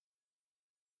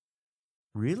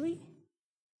 Really?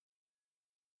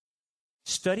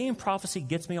 Studying prophecy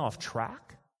gets me off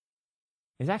track?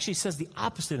 It actually says the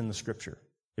opposite in the Scripture.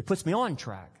 It puts me on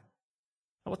track.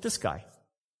 How about this guy?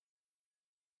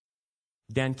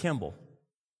 Dan Kimball.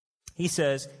 He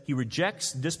says he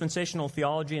rejects dispensational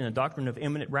theology and the doctrine of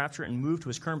imminent rapture and moved to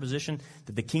his current position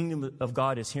that the kingdom of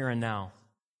God is here and now.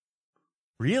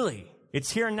 Really? It's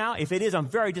here and now? If it is, I'm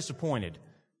very disappointed.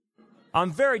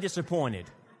 I'm very disappointed.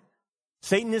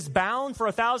 Satan is bound for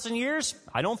 1,000 years?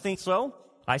 I don't think so.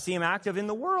 I see him active in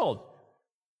the world.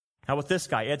 How about this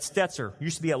guy, Ed Stetzer?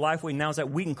 Used to be at Lifeway, now is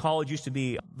at Wheaton College. Used to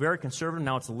be very conservative,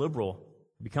 now it's a liberal,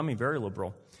 becoming very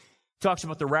liberal. Talks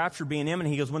about the rapture being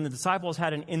imminent. He goes, when the disciples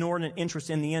had an inordinate interest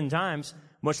in the end times,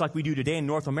 much like we do today in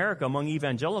North America among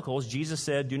evangelicals, Jesus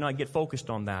said, do not get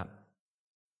focused on that.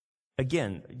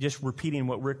 Again, just repeating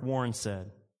what Rick Warren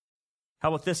said. How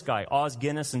about this guy, Os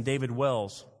Guinness and David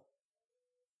Wells?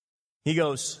 He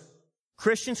goes,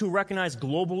 Christians who recognize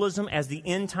globalism as the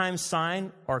end time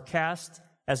sign are cast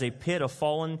as a pit of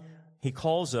fallen, he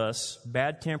calls us,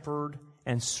 bad-tempered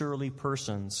and surly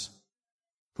persons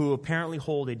who apparently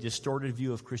hold a distorted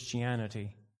view of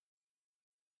Christianity.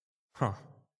 How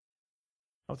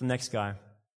about the next guy?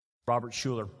 Robert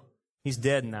Schuller. He's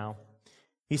dead now.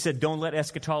 He said, don't let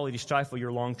eschatology stifle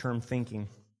your long-term thinking.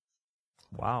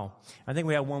 Wow. I think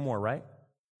we have one more, right?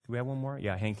 Do we have one more?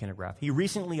 Yeah, Hank Kinnegraff. He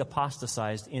recently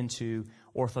apostatized into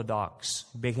Orthodox.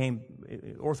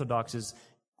 Orthodox is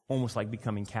almost like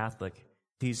becoming Catholic.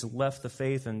 He's left the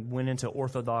faith and went into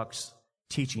Orthodox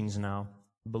teachings now.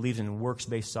 Believes in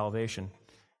works-based salvation.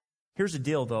 Here's the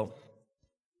deal, though.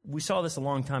 We saw this a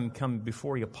long time coming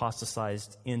before he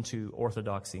apostatized into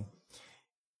Orthodoxy.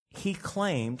 He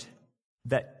claimed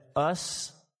that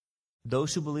us,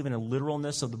 those who believe in the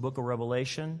literalness of the book of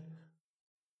Revelation,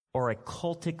 are a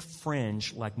cultic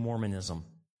fringe like Mormonism.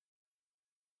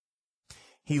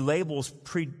 He labels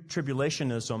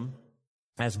pre-tribulationism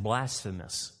as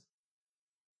blasphemous.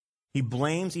 He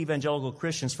blames evangelical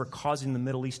Christians for causing the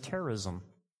Middle East terrorism.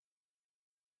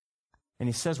 And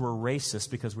he says we're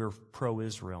racist because we're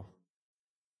pro-Israel.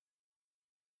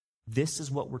 This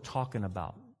is what we're talking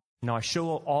about. Now, I show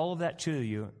all of that to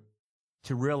you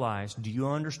to realize, do you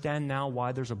understand now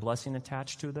why there's a blessing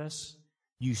attached to this?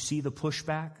 Do you see the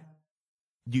pushback?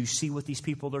 Do you see what these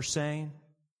people are saying?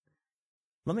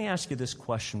 Let me ask you this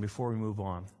question before we move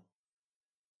on.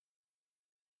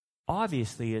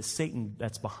 Obviously, it's Satan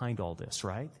that's behind all this,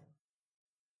 right?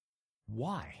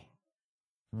 Why?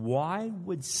 Why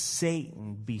would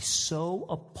Satan be so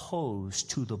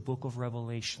opposed to the book of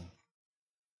Revelation?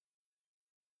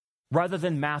 Rather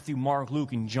than Matthew, Mark,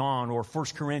 Luke, and John, or 1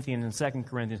 Corinthians and 2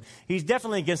 Corinthians. He's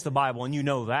definitely against the Bible, and you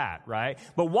know that, right?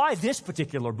 But why this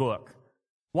particular book?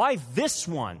 Why this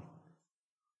one?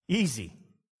 Easy.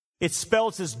 It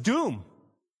spells his doom.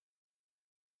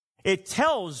 It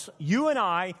tells you and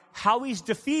I how he's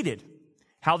defeated,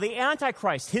 how the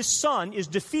Antichrist, his son, is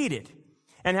defeated,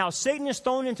 and how Satan is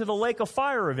thrown into the lake of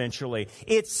fire eventually.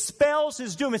 It spells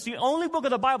his doom. It's the only book of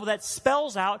the Bible that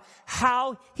spells out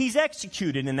how he's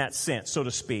executed in that sense, so to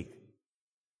speak.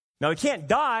 Now, he can't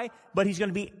die, but he's going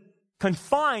to be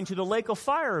confined to the lake of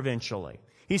fire eventually.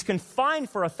 He's confined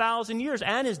for 1,000 years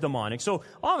and is demonic. So,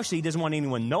 obviously, he doesn't want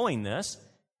anyone knowing this.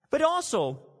 But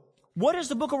also, what does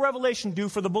the book of Revelation do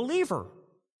for the believer?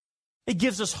 It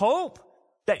gives us hope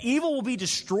that evil will be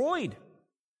destroyed.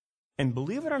 And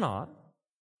believe it or not,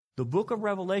 the book of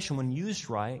Revelation, when used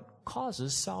right,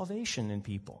 causes salvation in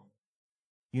people.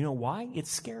 You know why? It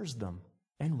scares them,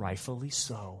 and rightfully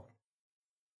so.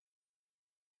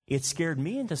 It scared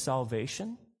me into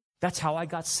salvation. That's how I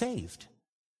got saved.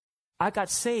 I got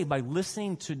saved by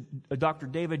listening to Dr.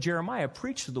 David Jeremiah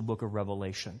preach through the book of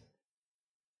Revelation.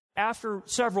 After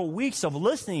several weeks of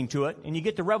listening to it, and you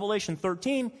get to Revelation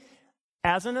 13,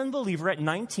 as an unbeliever at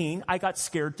 19, I got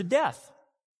scared to death.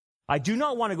 I do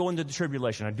not want to go into the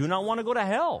tribulation. I do not want to go to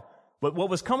hell. But what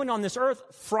was coming on this earth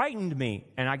frightened me,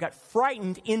 and I got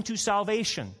frightened into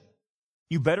salvation.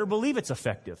 You better believe it's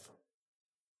effective.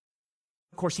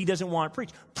 Of course, he doesn't want it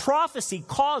preached. Prophecy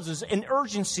causes an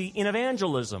urgency in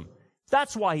evangelism.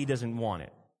 That's why he doesn't want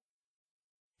it.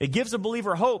 It gives a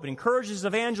believer hope. It encourages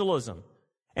evangelism.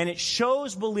 And it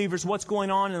shows believers what's going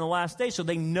on in the last days so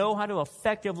they know how to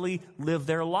effectively live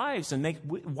their lives and make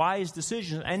wise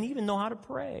decisions and even know how to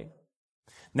pray.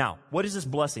 Now, what is this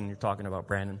blessing you're talking about,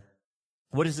 Brandon?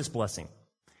 What is this blessing?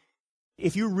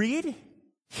 If you read,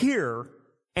 hear,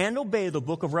 and obey the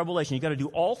book of Revelation, you've got to do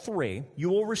all three, you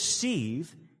will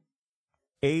receive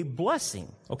a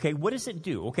blessing. Okay, what does it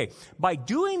do? Okay, by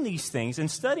doing these things and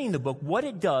studying the book, what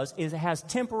it does is it has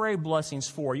temporary blessings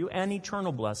for you and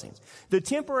eternal blessings. The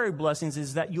temporary blessings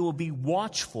is that you will be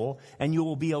watchful and you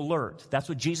will be alert. That's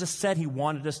what Jesus said he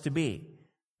wanted us to be.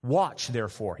 Watch,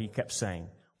 therefore, he kept saying.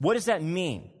 What does that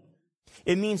mean?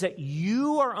 It means that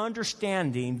you are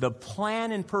understanding the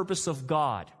plan and purpose of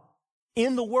God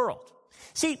in the world.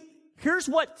 See, here's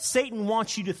what Satan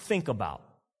wants you to think about.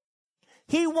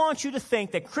 He wants you to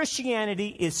think that Christianity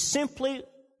is simply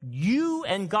you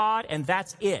and God, and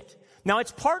that's it. Now,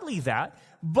 it's partly that,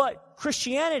 but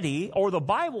Christianity, or the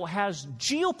Bible, has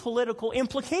geopolitical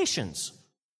implications.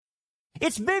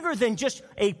 It's bigger than just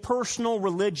a personal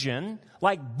religion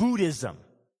like Buddhism.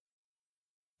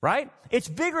 Right? It's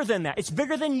bigger than that. It's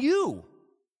bigger than you.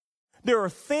 There are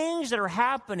things that are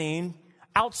happening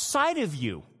outside of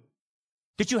you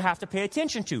that you have to pay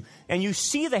attention to. And you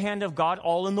see the hand of God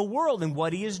all in the world and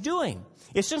what he is doing.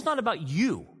 It's just not about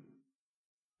you.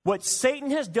 What Satan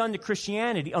has done to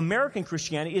Christianity, American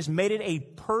Christianity, is made it a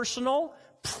personal,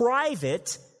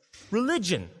 private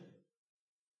religion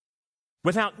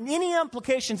without any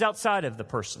implications outside of the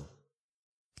person.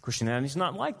 Christianity is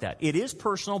not like that. It is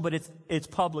personal, but it's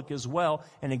public as well,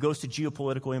 and it goes to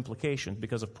geopolitical implications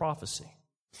because of prophecy.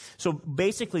 So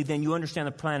basically, then you understand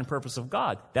the plan and purpose of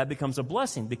God. That becomes a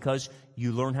blessing because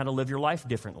you learn how to live your life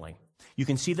differently. You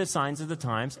can see the signs of the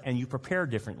times, and you prepare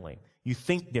differently. You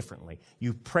think differently.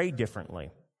 You pray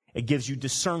differently. It gives you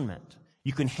discernment.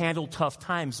 You can handle tough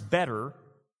times better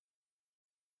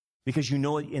because you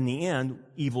know in the end,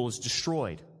 evil is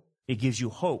destroyed. It gives you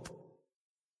hope.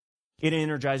 It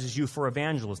energizes you for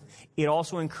evangelism. It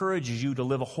also encourages you to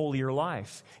live a holier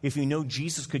life. If you know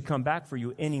Jesus could come back for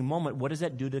you any moment, what does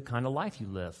that do to the kind of life you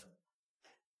live?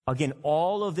 Again,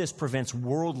 all of this prevents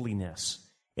worldliness.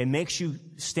 It makes you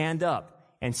stand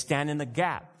up and stand in the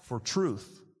gap for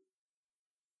truth.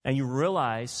 And you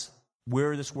realize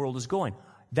where this world is going.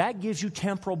 That gives you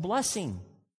temporal blessing.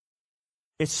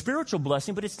 It's spiritual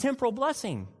blessing, but it's temporal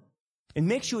blessing. It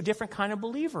makes you a different kind of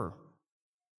believer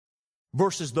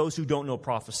versus those who don't know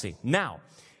prophecy. Now,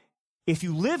 if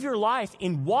you live your life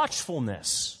in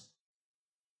watchfulness,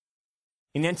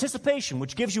 in anticipation,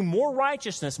 which gives you more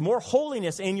righteousness, more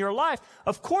holiness in your life,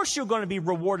 of course you're going to be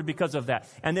rewarded because of that.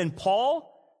 And then Paul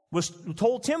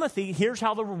told Timothy, here's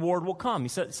how the reward will come. He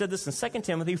said this in 2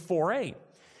 Timothy 4:8.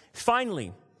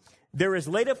 Finally, there is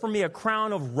laid up for me a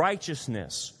crown of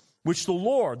righteousness, which the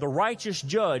Lord, the righteous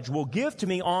judge, will give to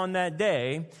me on that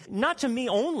day, not to me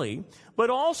only, but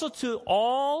also to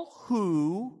all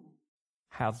who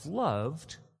have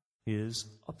loved his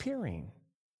appearing.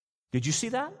 Did you see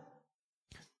that?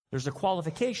 There's a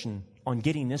qualification on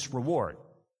getting this reward.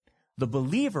 The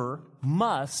believer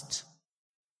must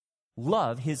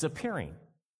love his appearing.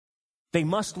 They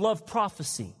must love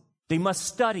prophecy. They must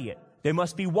study it. They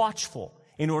must be watchful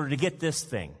in order to get this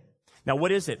thing. Now,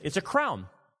 what is it? It's a crown.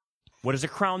 What does a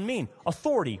crown mean?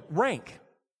 Authority, rank.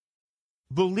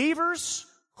 Believers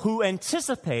who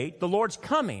anticipate the Lord's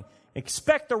coming,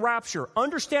 expect the rapture,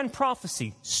 understand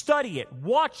prophecy, study it,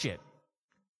 watch it,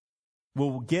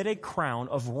 will get a crown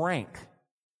of rank.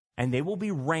 And they will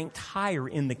be ranked higher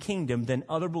in the kingdom than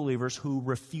other believers who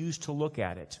refuse to look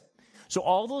at it. So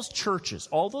all those churches,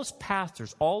 all those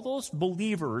pastors, all those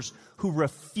believers who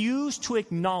refuse to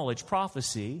acknowledge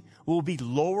prophecy will be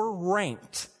lower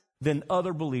ranked than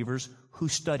other believers who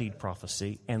studied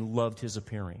prophecy and loved his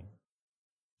appearing.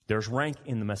 There's rank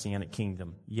in the Messianic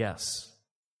kingdom, yes.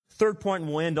 Third point,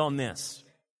 and we'll end on this.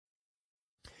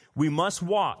 We must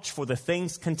watch for the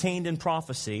things contained in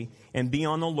prophecy and be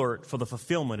on alert for the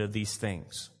fulfillment of these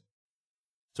things.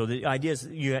 So the idea is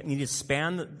you need to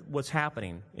span what's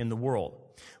happening in the world.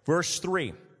 Verse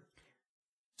 3.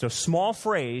 It's a small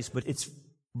phrase, but it's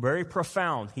very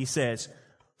profound. He says,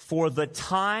 for the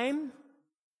time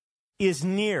is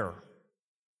near.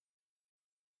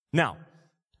 Now,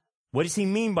 what does he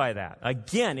mean by that?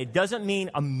 Again, it doesn't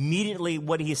mean immediately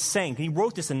what he is saying. He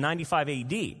wrote this in 95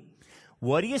 AD.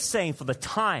 What he is saying for the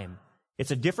time,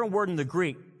 it's a different word in the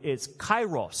Greek. It's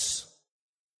kairos.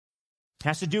 It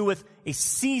has to do with a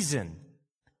season,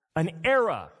 an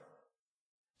era.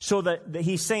 So that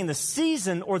he's saying the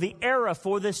season or the era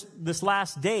for this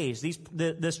last days,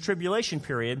 this tribulation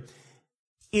period,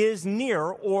 is near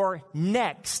or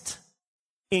next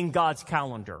in God's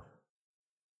calendar.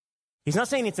 He's not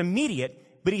saying it's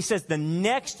immediate, but he says the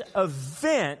next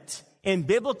event in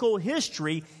biblical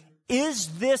history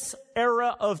is this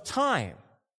era of time.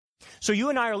 So you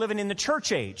and I are living in the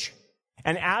church age.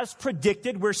 And as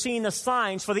predicted, we're seeing the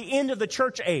signs for the end of the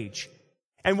church age.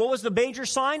 And what was the major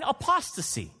sign?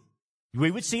 Apostasy. We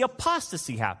would see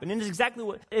apostasy happen. And it's exactly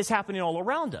what is happening all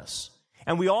around us.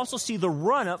 And we also see the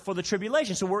run-up for the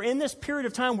tribulation. So we're in this period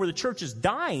of time where the church is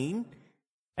dying,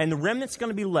 and the remnant's going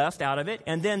to be left out of it.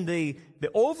 And then the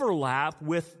overlap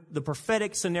with the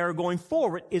prophetic scenario going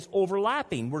forward is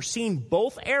overlapping. We're seeing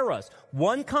both eras,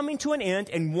 one coming to an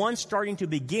end and one starting to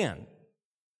begin.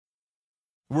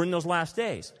 We're in those last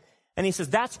days. And he says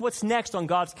that's what's next on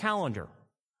God's calendar.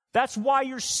 That's why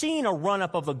you're seeing a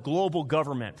run-up of the global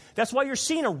government. That's why you're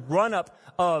seeing a run-up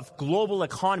of global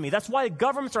economy. That's why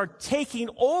governments are taking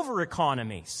over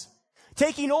economies,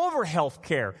 taking over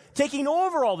healthcare, taking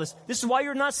over all this. This is why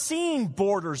you're not seeing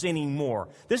borders anymore.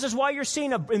 This is why you're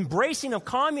seeing an embracing of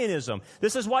communism.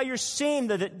 This is why you're seeing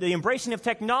the embracing of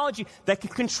technology that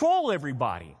can control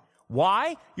everybody.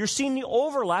 Why? You're seeing the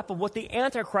overlap of what the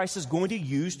Antichrist is going to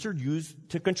use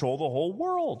to control the whole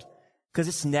world. Because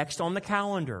it's next on the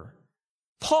calendar.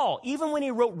 Paul, even when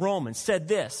he wrote Romans, said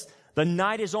this, the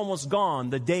night is almost gone,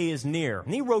 the day is near.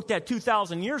 And he wrote that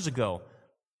 2,000 years ago.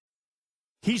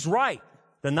 He's right.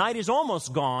 The night is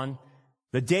almost gone,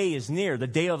 the day is near. The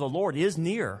day of the Lord is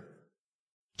near.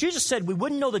 Jesus said we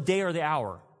wouldn't know the day or the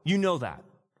hour. You know that.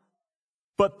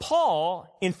 But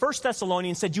Paul, in 1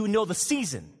 Thessalonians, said you would know the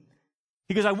season.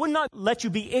 Because I would not let you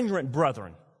be ignorant,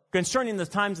 brethren, concerning the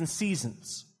times and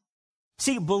seasons.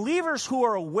 See, believers who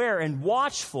are aware and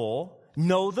watchful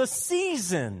know the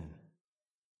season.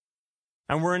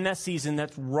 And we're in that season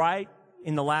that's right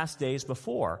in the last days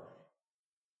before.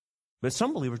 But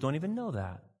some believers don't even know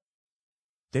that.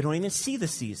 They don't even see the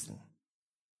season.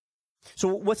 So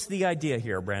what's the idea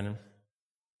here, Brandon,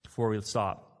 before we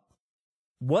stop?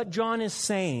 What John is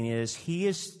saying is he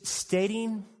is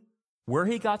stating where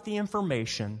he got the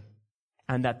information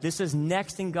and that this is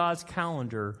next in God's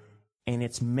calendar, and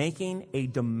it's making a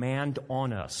demand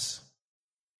on us.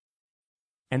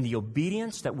 And the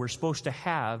obedience that we're supposed to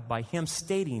have by him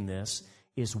stating this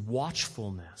is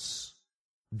watchfulness.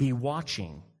 Be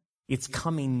watching. It's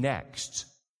coming next.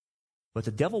 But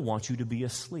the devil wants you to be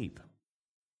asleep.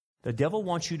 The devil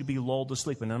wants you to be lulled to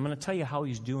sleep. And I'm going to tell you how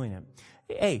he's doing it.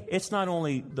 Hey, it's not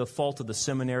only the fault of the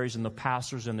seminaries and the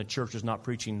pastors and the churches not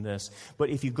preaching this, but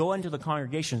if you go into the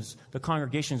congregations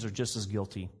are just as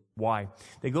guilty. Why?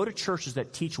 They go to churches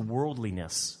that teach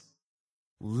worldliness.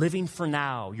 Living for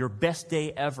now, your best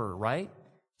day ever, right?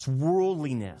 It's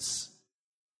worldliness.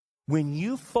 When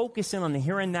you focus in on the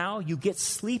here and now, you get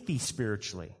sleepy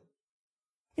spiritually.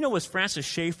 You know, it was Francis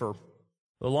Schaeffer,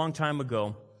 a long time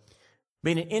ago,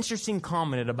 made an interesting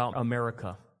comment about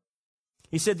America.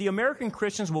 He said, the American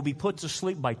Christians will be put to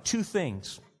sleep by two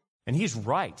things. And he's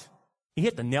right. He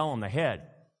hit the nail on the head.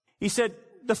 He said,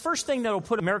 the first thing that will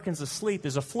put Americans to sleep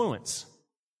is affluence.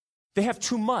 They have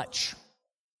too much.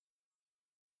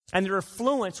 And their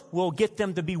affluence will get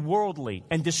them to be worldly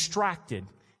and distracted.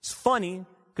 It's funny,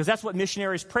 because that's what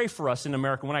missionaries pray for us in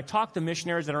America. When I talk to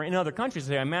missionaries that are in other countries,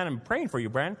 they say, man, I'm praying for you,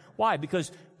 Brand. Why?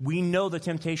 Because we know the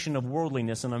temptation of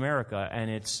worldliness in America,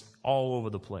 and it's all over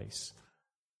the place.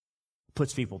 It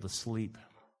puts people to sleep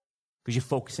because you're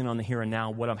focusing on the here and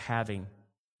now, what I'm having.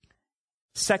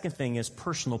 Second thing is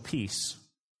personal peace.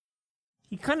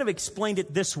 He kind of explained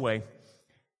it this way.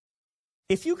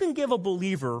 If you can give a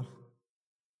believer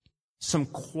some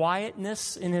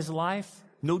quietness in his life,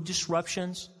 no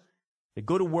disruptions, they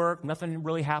go to work, nothing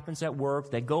really happens at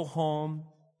work, they go home,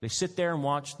 they sit there and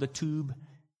watch the tube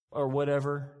or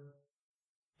whatever,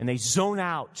 and they zone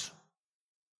out.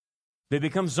 They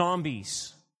become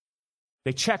zombies.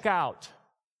 They check out.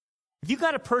 If you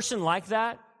got a person like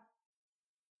that,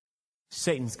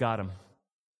 Satan's got him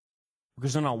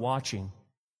because they're not watching.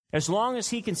 As long as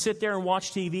he can sit there and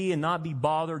watch TV and not be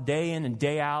bothered day in and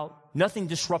day out, nothing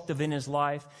disruptive in his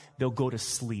life, they'll go to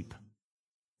sleep.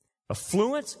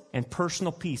 Affluence and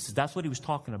personal peace, that's what he was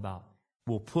talking about,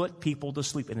 will put people to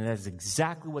sleep. And that is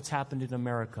exactly what's happened in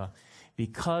America.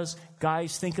 Because,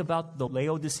 guys, think about the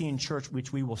Laodicean church,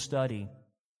 which we will study.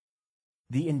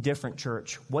 The indifferent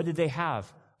church. What did they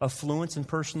have? Affluence and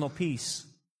personal peace.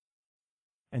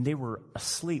 and they were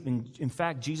asleep. And in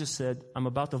fact, Jesus said, I'm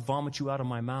about to vomit you out of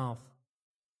my mouth.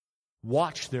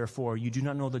 Watch, therefore, you do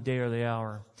not know the day or the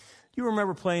hour. Do you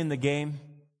remember playing the game,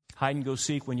 hide and go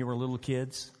seek, when you were little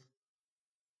kids?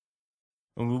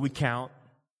 When we would count,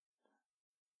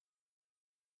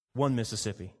 1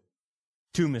 Mississippi,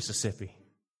 2 Mississippi,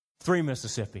 3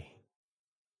 Mississippi.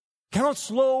 Count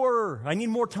slower. I need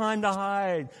more time to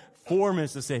hide. 4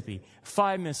 Mississippi,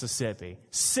 5 Mississippi,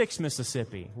 6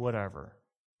 Mississippi, whatever.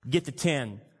 Get to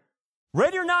 10.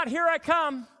 Ready or not, here I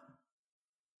come.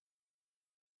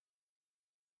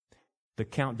 The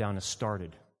countdown has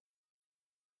started.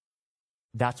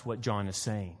 That's what John is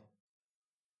saying.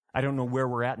 I don't know where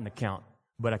we're at in the count,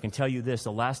 but I can tell you this,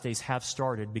 the last days have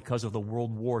started because of the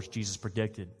world wars Jesus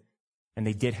predicted. And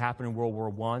they did happen in World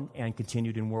War I and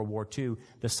continued in World War II.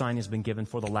 The sign has been given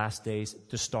for the last days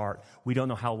to start. We don't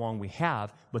know how long we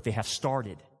have, but they have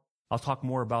started. I'll talk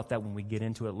more about that when we get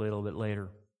into it a little bit later.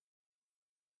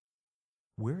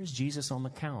 Where is Jesus on the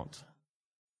count?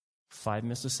 5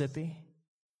 Mississippi?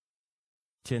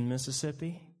 10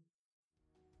 Mississippi?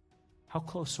 How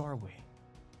close are we?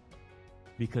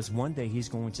 Because one day he's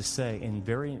going to say, in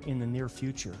the near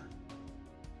future,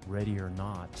 ready or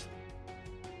not,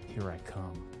 here I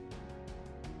come.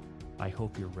 I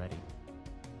hope you're ready.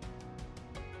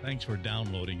 Thanks for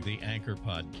downloading the Anchor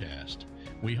Podcast.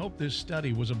 We hope this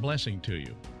study was a blessing to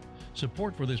you.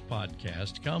 Support for this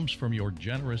podcast comes from your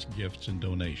generous gifts and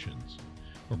donations.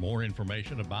 For more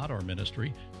information about our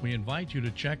ministry, we invite you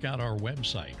to check out our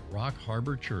website,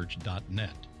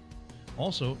 rockharborchurch.net.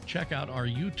 Also, check out our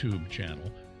YouTube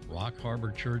channel, Rock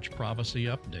Harbor Church Prophecy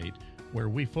Update, where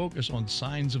we focus on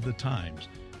signs of the times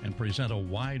and present a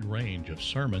wide range of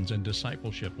sermons and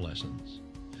discipleship lessons.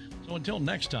 So until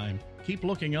next time, keep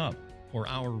looking up, for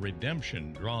our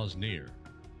redemption draws near.